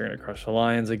Giants. They're going to crush the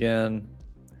Lions again.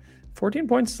 14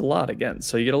 points is a lot again.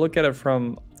 So you got to look at it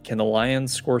from, can the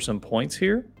Lions score some points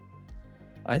here?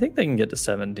 I think they can get to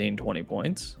 17, 20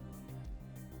 points.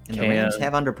 And the Rams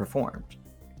have underperformed.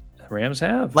 The Rams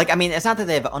have. Like, I mean, it's not that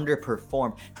they've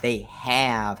underperformed. They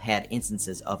have had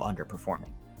instances of underperforming.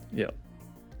 Yeah.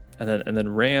 And then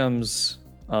Rams,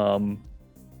 I mean,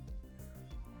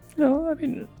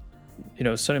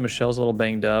 Sonny Michel's a little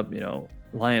banged up.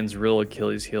 Lions' real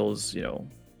Achilles heels,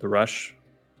 the rush.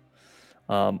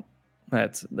 The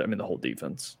whole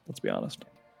defense. Let's be honest.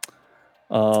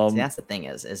 See, that's the thing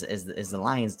is the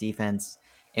Lions' defense.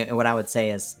 And what I would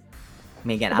say is, I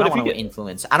mean, again, I don't want to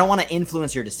influence. I don't want to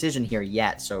influence your decision here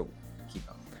yet. So keep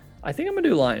going. I think I'm gonna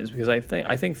do Lions because I think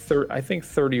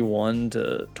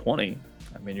 31-20.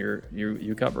 I mean,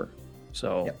 you cover.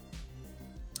 So. Yep.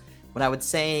 What I would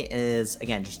say is,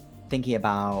 again, just thinking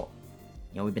about,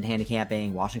 we've been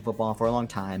handicapping, watching football for a long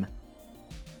time.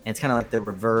 And it's kind of like the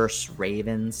reverse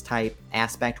Ravens type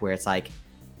aspect where it's like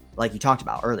you talked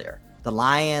about earlier. The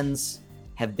Lions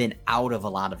have been out of a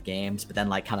lot of games, but then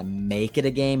like kind of make it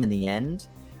a game in the end,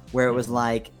 where it was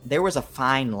like there was a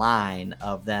fine line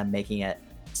of them making it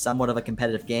somewhat of a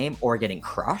competitive game or getting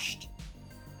crushed.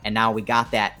 And now we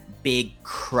got that big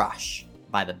crush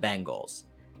by the Bengals.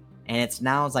 And it's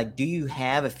like, do you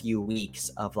have a few weeks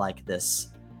of like this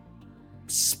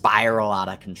spiral out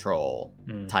of control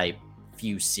type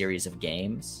few series of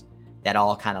games that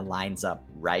all kind of lines up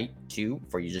right too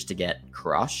for you just to get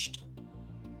crushed?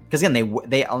 Because again,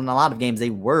 they in a lot of games they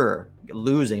were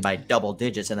losing by double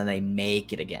digits and then they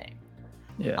make it a game.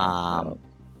 Yeah.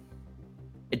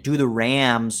 Do the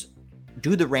Rams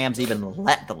even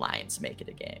let the Lions make it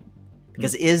a game?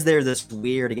 Because is there this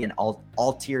weird, again,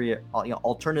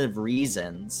 alternative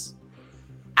reasons?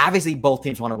 Obviously, both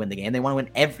teams want to win the game. They want to win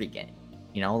every game.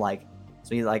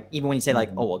 So you like, even when you say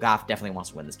like, oh well, Goff definitely wants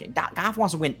to win this game. Goff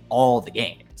wants to win all the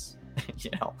games.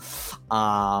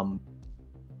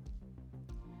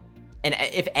 And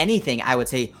if anything, I would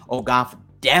say, oh, Goff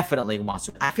definitely wants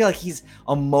to. I feel like he's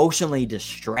emotionally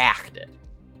distracted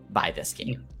by this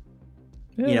game.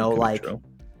 Yeah, you're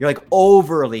like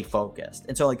overly focused,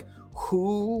 and so like,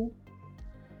 who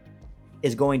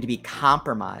is going to be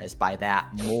compromised by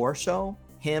that more so,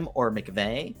 him or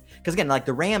McVay? Because again, like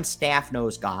the Rams staff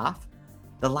knows Goff,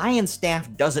 the Lions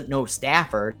staff doesn't know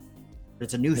Stafford.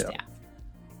 It's a new staff.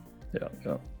 Yeah.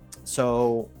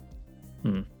 So,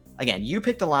 again, you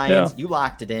picked the Lions. You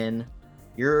locked it in.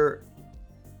 You're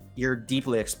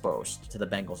deeply exposed to the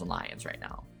Bengals and Lions right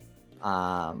now.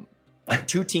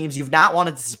 Two teams you've not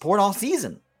wanted to support all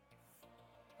season.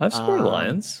 I've supported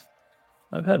Lions.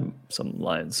 I've had some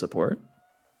Lions support.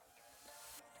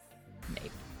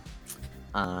 Maybe.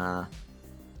 I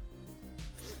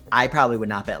probably would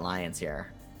not bet Lions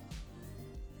here.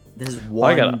 This is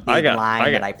one big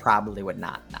line that I probably would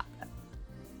not bet.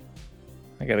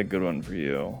 I got a good one for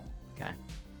you. Okay.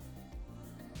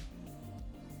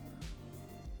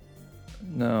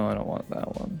 No, I don't want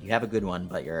that one. You have a good one,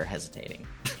 but you're hesitating.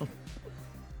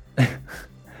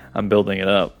 I'm building it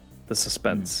up. The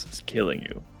suspense is killing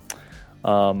you.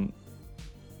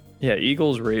 Yeah,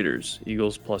 Eagles, Raiders.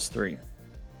 Eagles +3.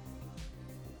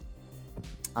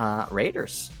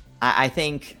 Raiders. I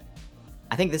think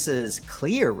this is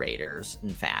clear Raiders,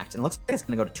 in fact. And it looks like it's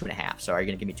going to go to 2.5. So are you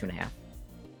going to give me 2.5?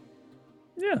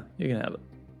 Yeah, you can have it.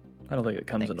 I don't think it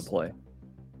comes into play.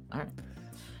 All right.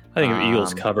 I think if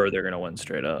Eagles cover, they're going to win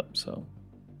straight up. So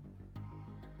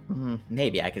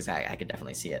maybe I could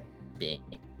definitely see it being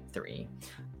 3.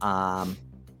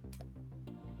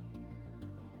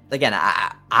 Again,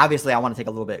 obviously I want to take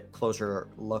a little bit closer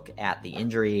look at the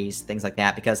injuries, things like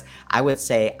that, because I would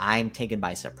say I'm taken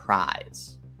by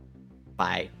surprise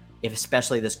if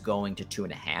especially this going to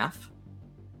 2.5,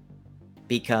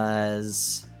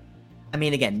 because I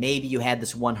mean, again, maybe you had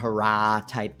this one hurrah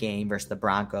type game versus the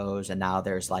Broncos, and now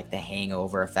there's like the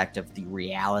hangover effect of the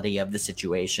reality of the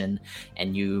situation,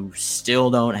 and you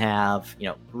still don't have,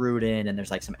 Gruden, and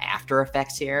there's like some after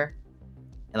effects here,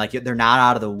 and like they're not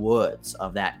out of the woods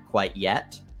of that quite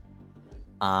yet.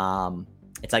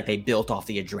 It's like they built off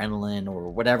the adrenaline or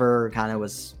whatever kind of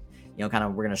was, we're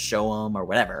going to show them or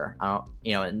whatever,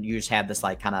 and you just have this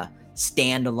like kind of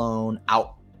standalone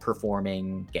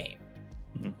outperforming game.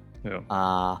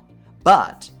 Yeah.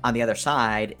 But on the other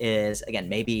side is, again,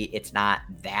 maybe it's not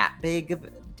that big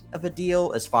of a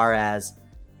deal as far as,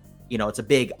 it's a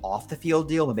big off the field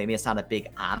deal, but maybe it's not a big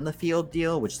on the field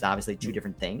deal, which is obviously two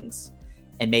different things.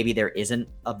 And maybe there isn't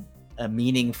a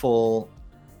meaningful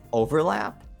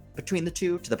overlap between the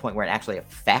two to the point where it actually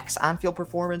affects on-field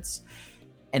performance.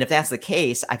 And if that's the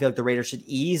case, I feel like the Raiders should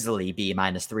easily be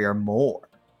 -3 or more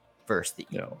versus the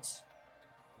Eagles.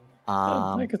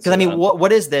 Because I mean,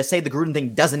 what is this? Say the Gruden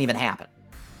thing doesn't even happen.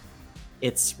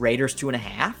 It's Raiders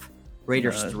 2.5,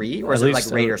 Raiders 3, or is it like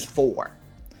Raiders 4?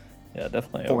 Yeah,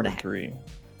 definitely 4.5. 3.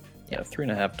 Yeah,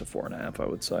 3.5 to 4.5, I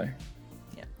would say.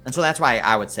 Yeah, and so that's why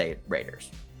I would say Raiders.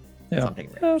 Yeah,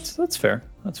 Raiders. That's fair.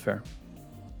 That's fair.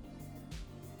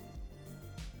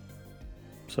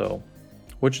 So,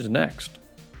 which is next?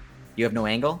 You have no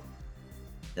angle?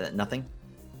 Nothing?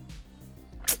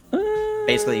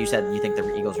 Basically, you said you think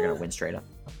the Eagles are going to win straight up.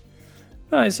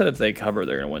 I said if they cover,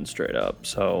 they're going to win straight up.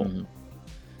 So,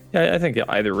 yeah, I think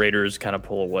either Raiders kind of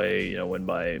pull away, win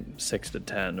by 6 to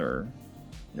 10, or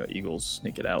Eagles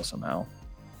sneak it out somehow.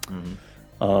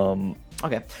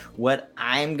 Okay, what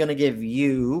I'm going to give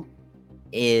you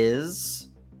is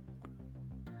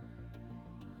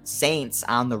Saints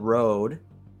on the road,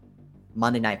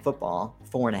 Monday Night Football,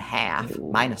 4.5,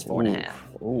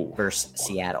 -4.5 versus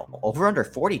Seattle. Over under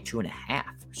 42.5,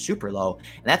 super low.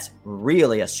 And that's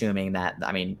really assuming that,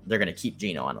 I mean, they're going to keep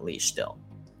Geno on a leash still.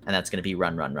 And that's going to be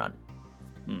run.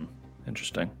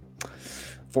 Interesting.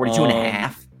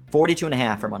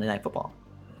 42.5 for Monday Night Football.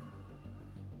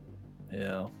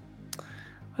 Yeah.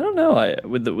 I don't know.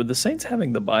 With the Saints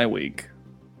having the bye week,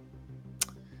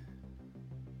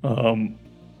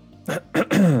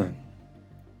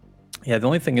 yeah, the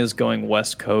only thing is going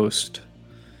West Coast,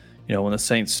 when the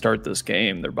Saints start this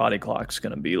game, their body clock's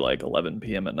going to be like 11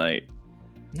 p.m. at night.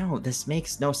 No, this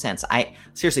makes no sense.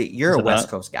 Seriously, you're a West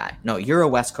Coast guy. No, you're a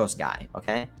West Coast guy,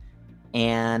 okay?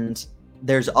 And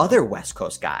there's other West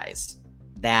Coast guys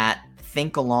that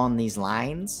think along these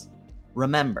lines.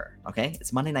 Remember, okay?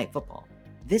 It's Monday Night Football.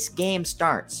 This game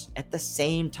starts at the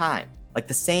same time, like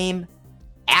the same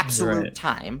absolute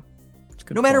time,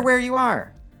 no matter where you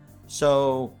are.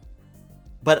 So,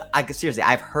 but seriously,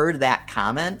 I've heard that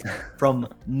comment from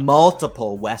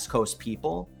multiple West Coast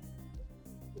people.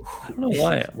 I don't know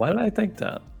why. Why did I think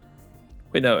that?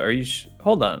 Wait, no. Are you?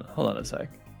 Hold on a sec.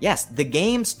 Yes, the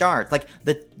game starts like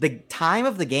the time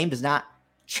of the game does not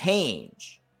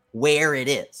change where it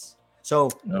is. So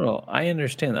no, I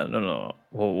understand that. No.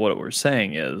 Well, what we're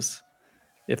saying is,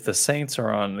 if the Saints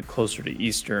are on closer to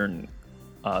Eastern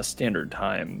Standard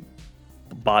Time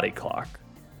body clock,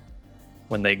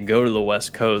 when they go to the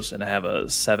West Coast and have a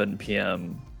 7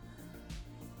 p.m.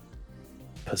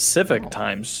 Pacific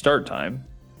time start time.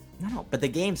 No, but the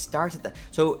game starts at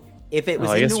so if it was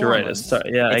I in guess New you're Orleans, right.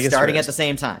 It's starting at the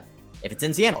same time. If it's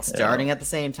in Seattle, starting at the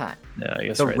same time. Yeah, I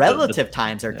guess the relative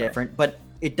times are different, but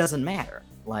it doesn't matter.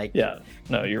 Like, yeah,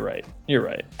 no, you're right. You're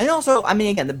right. And also, I mean,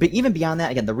 again, even beyond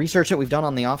that, again, the research that we've done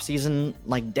on the offseason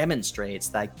demonstrates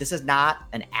that this is not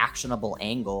an actionable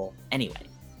angle anyway.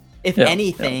 If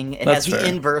anything, it has the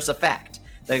inverse effect.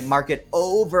 The market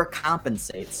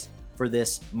overcompensates for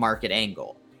this market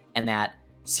angle, and that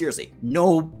seriously,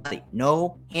 nobody,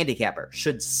 no handicapper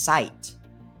should cite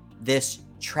this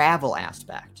travel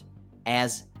aspect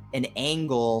as an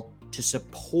angle to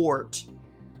support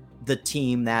the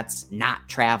team that's not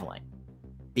traveling,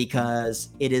 because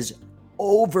it is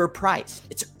overpriced.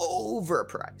 It's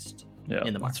overpriced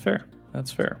in the market.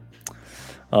 That's fair.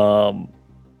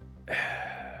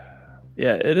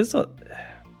 Yeah, it's a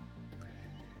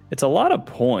lot of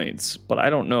points, but I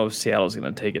don't know if Seattle's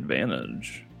going to take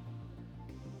advantage.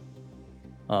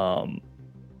 Yeah,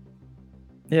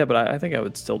 but I think I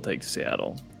would still take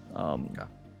Seattle. Okay.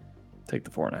 Take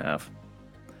the 4.5.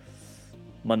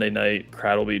 Monday night,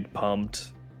 crowd will be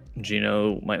pumped.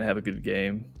 Geno might have a good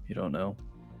game. You don't know.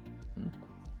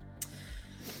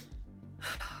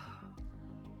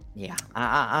 Yeah,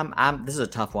 I'm. This is a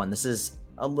tough one. This is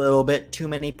a little bit too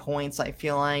many points, I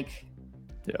feel like.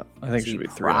 Yeah, I think it should be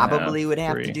 3.5. Probably would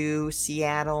have to do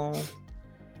Seattle,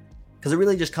 because it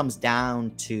really just comes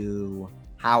down to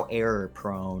how error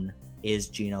prone is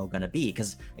Geno going to be.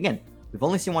 Because again, we've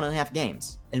only seen 1.5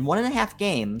 games. In 1.5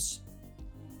 games,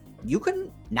 you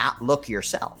can not look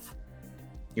yourself,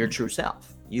 your true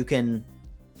self. You can,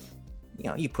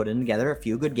 you put in together a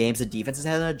few good games. The defenses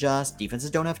had to adjust.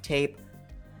 Defenses don't have tape.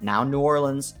 Now New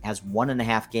Orleans has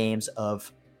 1.5 games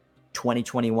of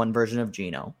 2021 version of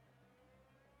Geno.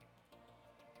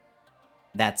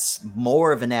 That's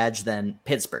more of an edge than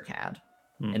Pittsburgh had.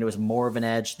 And it was more of an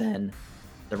edge than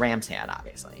the Rams had,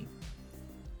 obviously.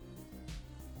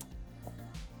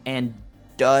 And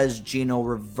does Geno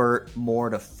revert more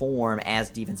to form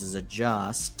as defenses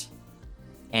adjust?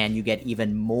 And you get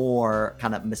even more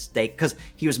kind of mistake, because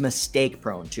he was mistake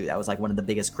prone too. That was like one of the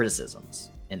biggest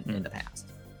criticisms in the past.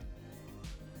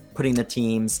 Putting the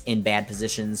teams in bad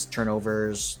positions,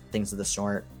 turnovers, things of the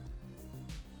sort.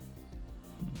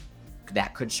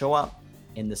 That could show up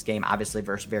in this game, obviously,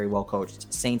 versus very well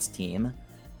coached Saints team.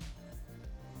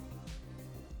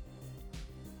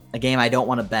 A game I don't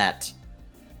want to bet,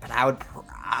 but I would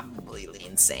probably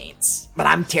lean Saints. But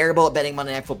I'm terrible at betting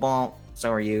Monday Night Football. So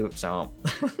are you. So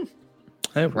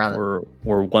hey, we're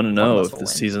 1-0 if the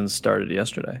season started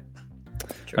yesterday.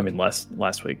 True. I mean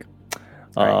last week.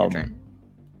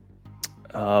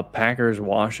 Packers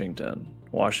Washington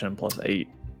 +8.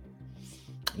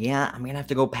 Yeah, I'm gonna have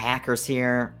to go Packers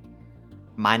here,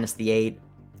 -8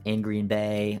 in Green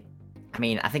Bay. I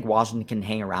mean, I think Washington can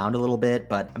hang around a little bit,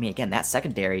 but I mean, again, that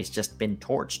secondary has just been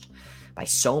torched by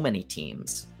so many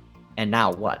teams. And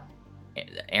now what?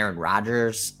 Aaron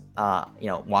Rodgers,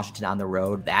 Washington on the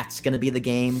road. That's going to be the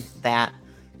game that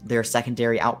their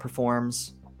secondary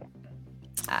outperforms.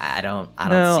 I don't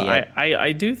see it.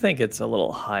 I do think it's a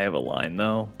little high of a line,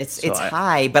 though. It's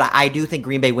high, but I do think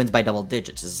Green Bay wins by double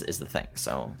digits is the thing.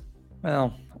 So,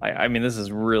 well, I mean, this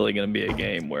is really going to be a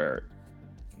game where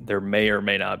there may or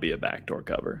may not be a backdoor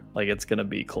cover. Like, it's going to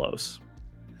be close.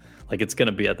 Like, it's going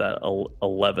to be at that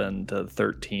 11 to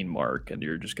 13 mark, and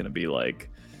you're just going to be like,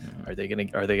 are they going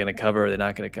to cover? Or are they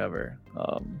not going to cover?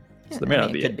 So there may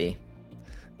not be. Could be.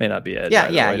 May not be edge.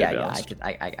 Yeah.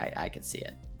 I could see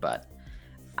it, but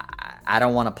I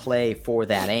don't want to play for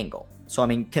that angle. So I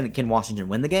mean, can Washington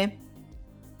win the game?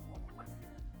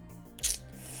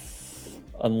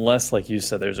 Unless, like you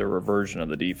said, there's a reversion of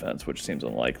the defense, which seems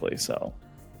unlikely. So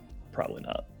probably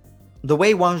not. The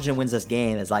way Washington wins this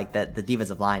game is like that the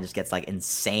defensive line just gets like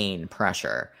insane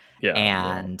pressure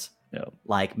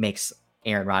like makes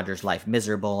Aaron Rodgers' life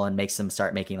miserable and makes him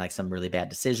start making like some really bad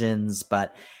decisions.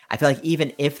 But I feel like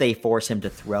even if they force him to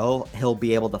throw, he'll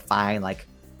be able to find like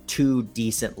 2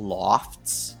 decent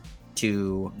lofts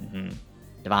to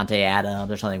Devontae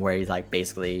Adams or something where he's like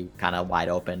basically kind of wide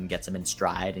open, gets him in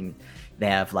stride, and they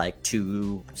have like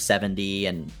 270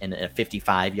 and a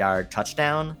 55-yard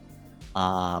touchdown.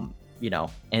 And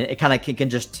it kind of can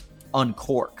just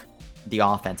uncork the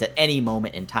offense at any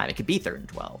moment in time. It could be 3rd and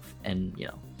 12, and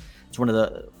it's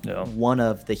one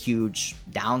of the huge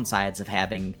downsides of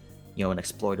having an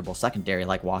exploitable secondary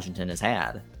like Washington has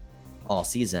had all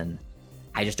season.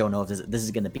 I just don't know if this is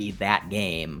going to be that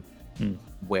game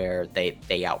where they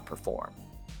outperform.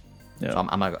 Yeah. So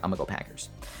I'm gonna go Packers.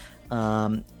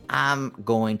 I'm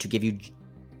going to give you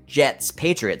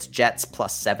Patriots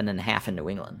 +7.5 in New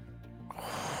England.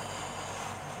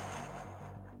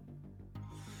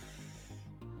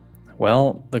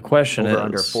 Well, the question is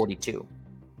under 42.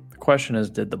 The question is,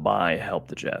 did the bye help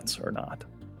the Jets or not?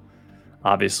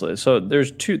 Obviously, so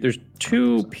there's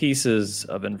two pieces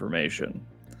of information.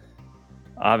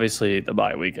 Obviously, the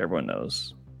bye week, everyone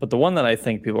knows, but the one that I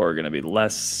think people are going to be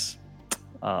less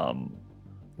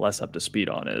up to speed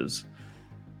on is,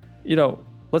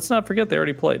 let's not forget they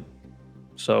already played.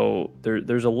 So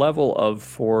there's a level of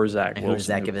for Zach Wilson. Who does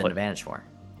that give an advantage for?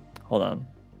 Hold on,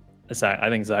 I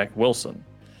think Zach Wilson.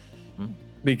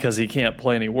 Because he can't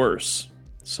play any worse.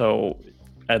 So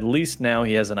at least now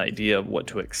he has an idea of what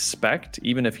to expect,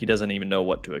 even if he doesn't even know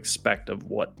what to expect of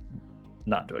what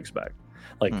not to expect.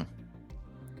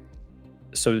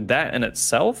 So that in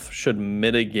itself should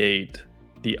mitigate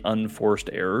the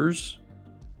unforced errors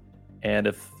And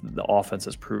if the offense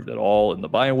has proved at all in the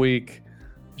bye week,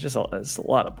 it's a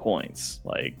lot of points.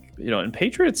 Like, and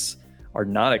Patriots are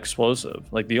not explosive.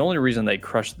 Like, the only reason they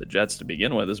crushed the Jets to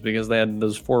begin with is because they had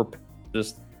those 4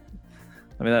 just.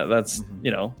 I mean, that's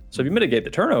So if you mitigate the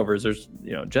turnovers, there's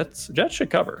Jets should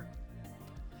cover.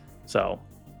 So.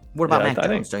 What about Mac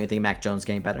Jones? Don't you think Mac Jones is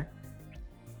getting better?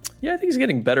 Yeah, I think he's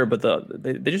getting better, but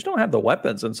they just don't have the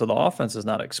weapons, and so the offense is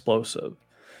not explosive.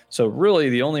 So really,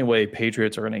 the only way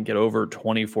Patriots are going to get over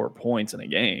 24 points in a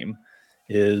game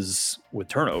is with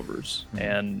turnovers.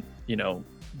 And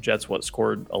Jets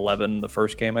scored 11 the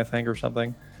first game, I think, or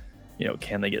something.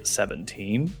 Can they get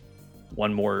 17?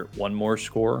 One more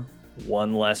score,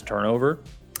 one less turnover.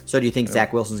 So do you think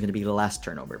Zach Wilson's going to be less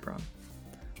turnover prone?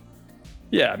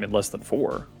 Yeah, I mean less than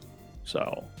 4.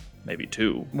 So maybe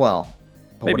 2. Well,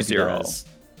 maybe 0.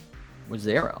 With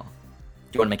 0.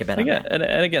 Do you want to make a bet on that? And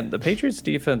again, the Patriots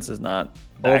defense is not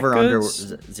over good. Under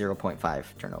 0.5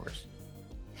 turnovers.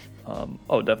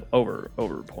 Over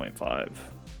 0.5.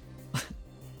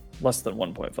 Less than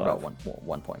 1.5. Oh,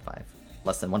 1.5.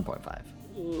 Less than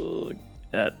 1.5.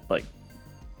 At like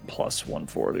plus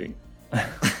 140.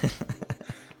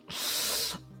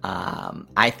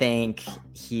 I think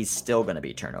he's still going to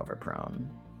be turnover prone.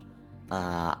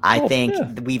 I think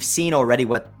we've seen already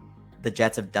what the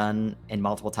Jets have done in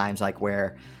multiple times, like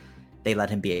where they let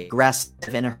him be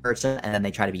aggressive and it hurts him, and then they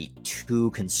try to be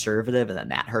too conservative, and then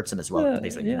that hurts him as well.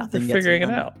 Basically, nothing. They're figuring it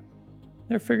out.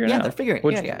 They're figuring it out.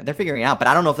 They're figuring it out. But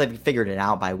I don't know if they've figured it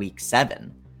out by week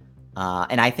 7.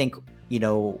 And I think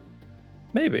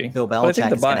maybe Bill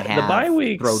Belichick is going to have the bye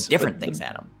weeks, throw different things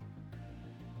at him.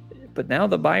 But now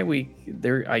the bye week,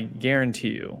 I guarantee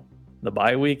you, the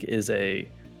bye week is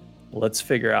let's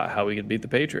figure out how we can beat the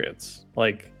Patriots.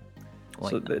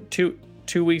 The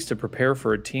 2 weeks to prepare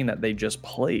for a team that they just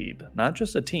played, not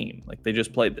just a team. Like, they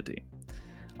just played the team.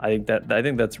 I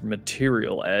think that's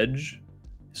material edge.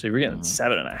 So you're getting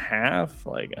 7.5.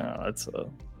 Like, that's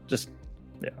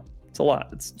it's a lot.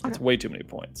 It's way too many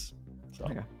points. So.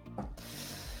 Okay.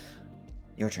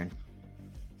 Your turn.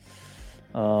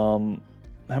 How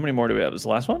many more do we have? Is the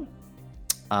last one?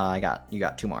 You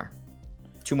got 2 more.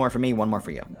 2 more for me, 1 more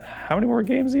for you. How many more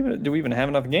games do we even have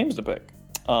enough games to pick?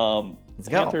 Let's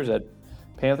go.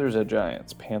 Panthers at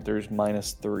Giants. Panthers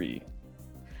 -3.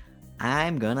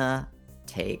 I'm gonna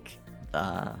take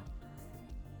the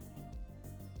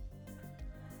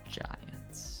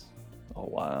Giants. Oh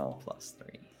wow.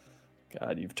 +3.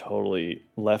 God, you've totally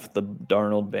left the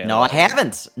Darnold band. No, I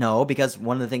haven't. No, because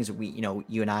one of the things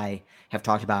you and I have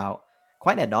talked about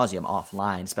quite ad nauseum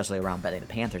offline, especially around betting the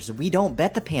Panthers, is we don't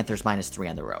bet the Panthers -3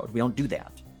 on the road. We don't do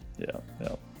that. Yeah.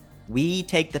 We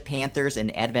take the Panthers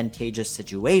in advantageous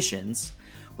situations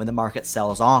when the market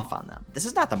sells off on them. This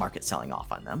is not the market selling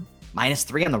off on them.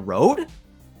 -3 on the road?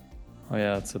 Oh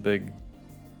yeah, it's a big.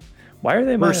 Why are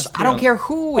they -3? I don't care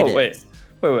who it is. Wait.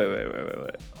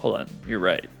 Hold on. You're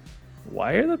right.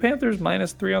 Why are the Panthers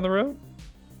 -3 on the road?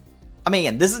 I mean,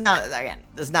 again, this is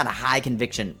not a high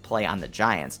conviction play on the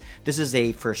Giants. This is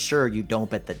a for sure you don't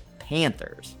bet the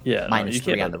Panthers. Yeah,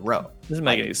 -3 on the road. Doesn't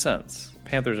make any sense.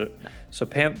 Panthers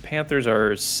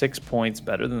are 6 points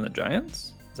better than the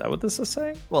Giants. Is that what this is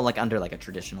saying? Well, under a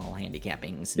traditional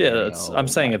handicapping scenario. Yeah, I'm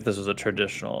saying if this was a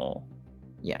traditional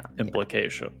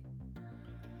implication.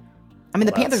 I mean,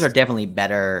 the Panthers are definitely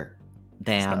better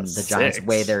than the Giants.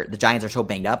 The Giants are so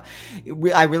banged up.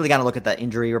 I really got to look at the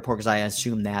injury report because I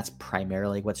assume that's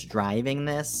primarily what's driving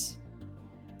this.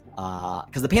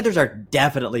 Because the Panthers are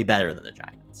definitely better than the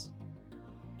Giants.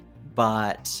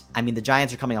 But I mean, the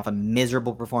Giants are coming off a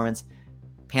miserable performance.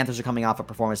 Panthers are coming off a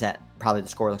performance that probably the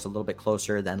score looks a little bit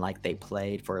closer than they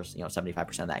played for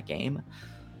 75% of that game.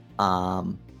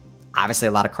 Obviously,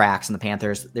 a lot of cracks in the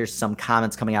Panthers. There's some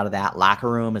comments coming out of that locker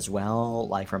room as well,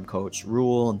 from Coach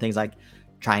Rule and things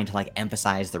trying to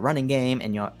emphasize the running game.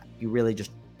 And you really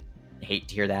just hate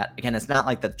to hear that. Again, it's not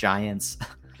like the Giants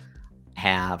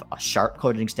have a sharp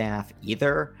coaching staff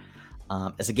either.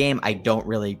 It's a game I don't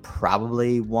really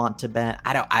probably want to bet.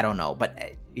 I don't know,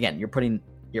 but again, you're putting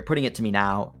it to me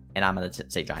now, and I'm going to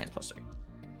say Giants +3.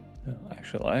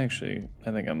 Actually,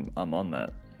 I think I'm on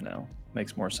that now.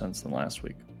 Makes more sense than last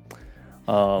week.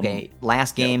 Okay,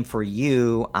 last game for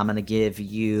you. I'm going to give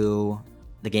you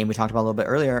the game we talked about a little bit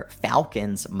earlier.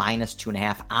 Falcons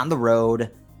 -2.5 on the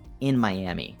road in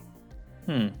Miami.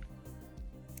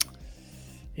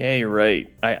 Yeah, you're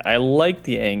right. I like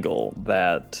the angle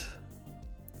that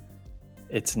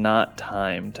it's not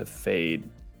time to fade.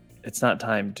 It's not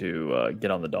time to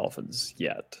get on the Dolphins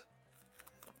yet.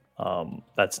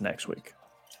 That's next week.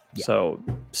 Yeah. So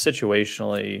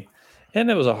situationally, And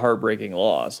it was a heartbreaking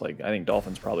loss. Like, I think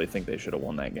Dolphins probably think they should have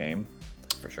won that game.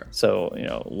 For sure. So,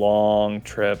 long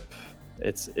trip.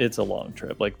 It's a long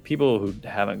trip. Like, people who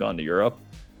haven't gone to Europe,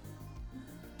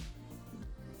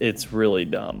 it's really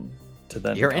dumb to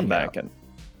then come back. And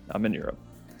I'm in Europe.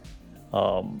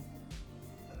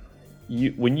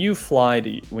 When you fly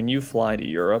to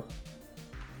Europe,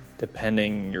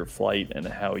 depending your flight and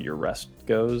how your rest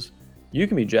goes, you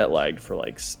can be jet lagged for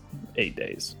like 8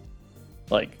 days.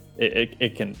 Like,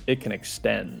 it can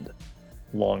extend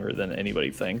longer than anybody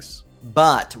thinks.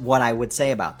 But what I would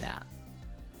say about that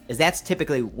is that's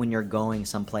typically when you're going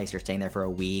someplace, you're staying there for a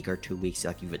week or 2 weeks,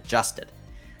 like you've adjusted.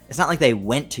 It's not like they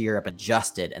went to Europe,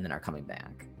 adjusted, and then are coming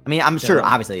back. I mean, I'm sure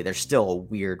obviously there's still a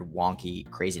weird, wonky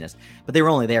craziness, but they were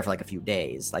only there for like a few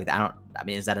days. Like,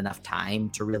 is that enough time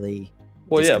to really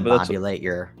discombobulate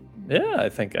your... Yeah, I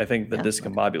think the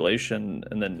discombobulation,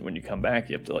 and then when you come back,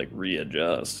 you have to like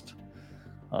readjust.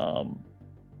 So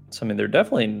I mean, they're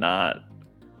definitely not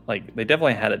like, they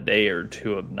definitely had a day or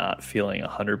two of not feeling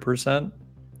 100%.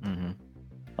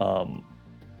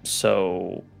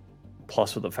 So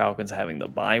plus with the Falcons having the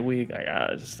bye week, I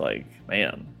got just like,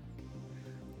 man,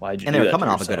 why'd you? And they were coming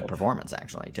off a good performance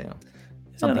actually too.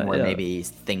 Something where maybe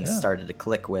things started to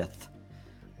click with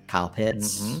Kyle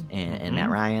Pitts and Matt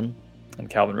Ryan. And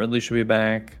Calvin Ridley should be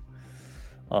back.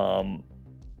 I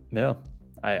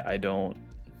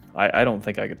don't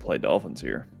think I could play Dolphins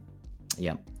here.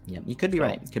 Yep. You could be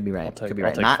right. Could be right.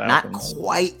 Not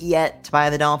quite yet by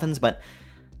the Dolphins, but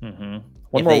one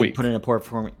more week. Put in a poor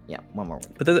performance. Yeah, one more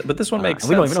week. But this one makes sense.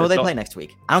 We don't even know who they play next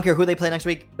week. I don't care who they play next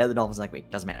week. Bet the Dolphins next week.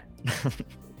 Doesn't matter.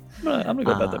 I'm gonna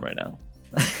go bet them right now.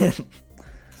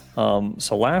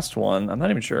 So last one, I'm not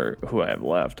even sure who I have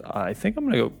left. I think I'm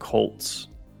gonna go Colts,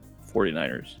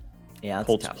 49ers. Yeah, that's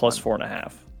Colts plus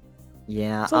 4.5.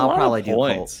 Yeah, I'll probably do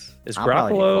Colts. Is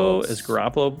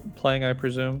Garoppolo playing, I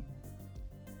presume?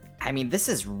 I mean, this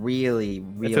is really,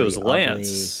 really. If it was ugly.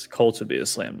 Lance, Colts would be a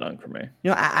slam dunk for me.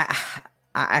 I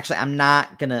actually, I'm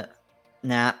not gonna.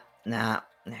 Nah. Nah,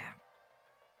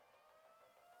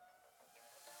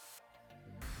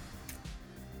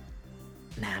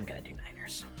 I'm gonna do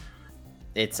Niners.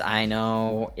 I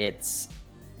know it's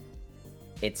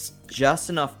just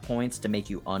enough points to make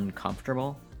you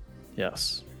uncomfortable.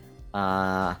 Yes.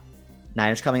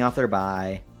 Niners coming off their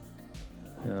bye.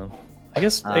 Yeah. I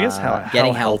guess how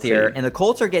getting healthier, and the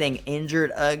Colts are getting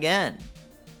injured again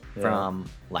from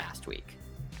last week.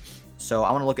 So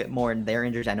I want to look at more in their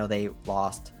injuries. I know they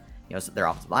lost. Their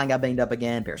offensive line got banged up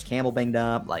again. Paris Campbell banged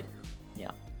up.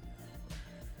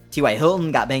 T.Y.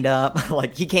 Hilton got banged up.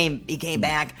 Like he came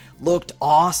back, looked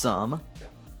awesome,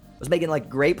 was making like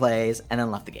great plays, and then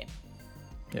left the game.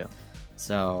 Yeah.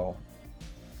 So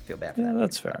I feel bad for that.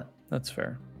 That's fair. That's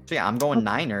fair. So yeah, I'm going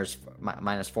Niners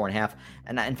minus 4.5.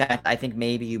 And in fact, I think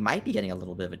maybe you might be getting a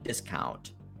little bit of a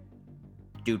discount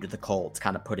due to the Colts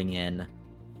kind of putting in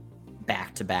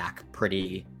back-to-back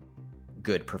pretty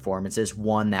good performances.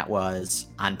 One that was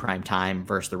on prime time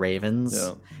versus the Ravens.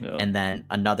 And then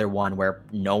another one where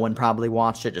no one probably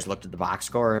watched it, just looked at the box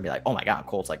score and be like, oh my God,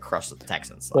 Colts like crushed the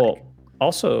Texans. Well,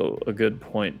 also a good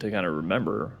point to kind of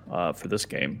remember for this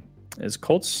game is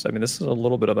Colts. I mean, this is a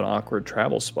little bit of an awkward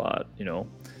travel spot,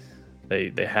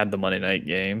 They had the Monday night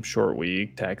game, short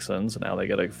week, Texans, and now they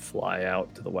got to fly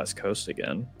out to the West Coast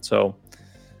again. So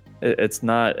it's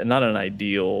not an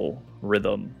ideal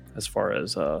rhythm as far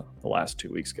as the last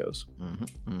 2 weeks goes.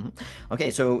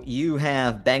 Okay, so you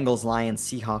have Bengals, Lions,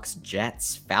 Seahawks,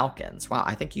 Jets, Falcons. Wow,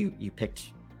 I think you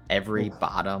picked every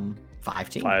bottom 5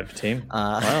 team. Wow. Definitely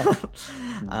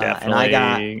and I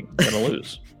got gonna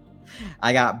lose.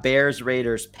 I got Bears,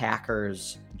 Raiders,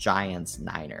 Packers, Giants,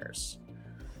 Niners.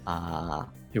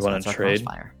 You want to trade? You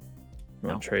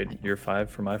want to trade your 5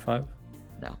 for my 5?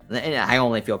 No, and I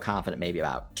only feel confident maybe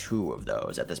about 2 of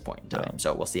those at this point in time.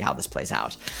 So we'll see how this plays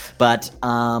out. But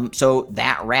so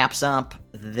that wraps up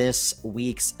this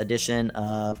week's edition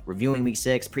of reviewing Week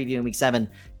 6, previewing Week 7.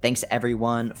 Thanks to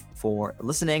everyone for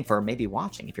listening, for maybe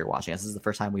watching. If you're watching us, this is the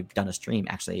first time we've done a stream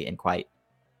actually in quite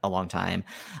a long time.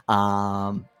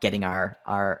 Getting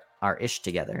our ish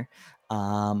together.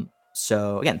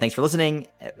 So again, thanks for listening.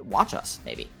 Watch us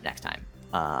maybe next time.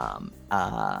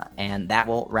 And that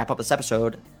will wrap up this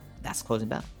episode. That's the closing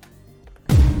bell.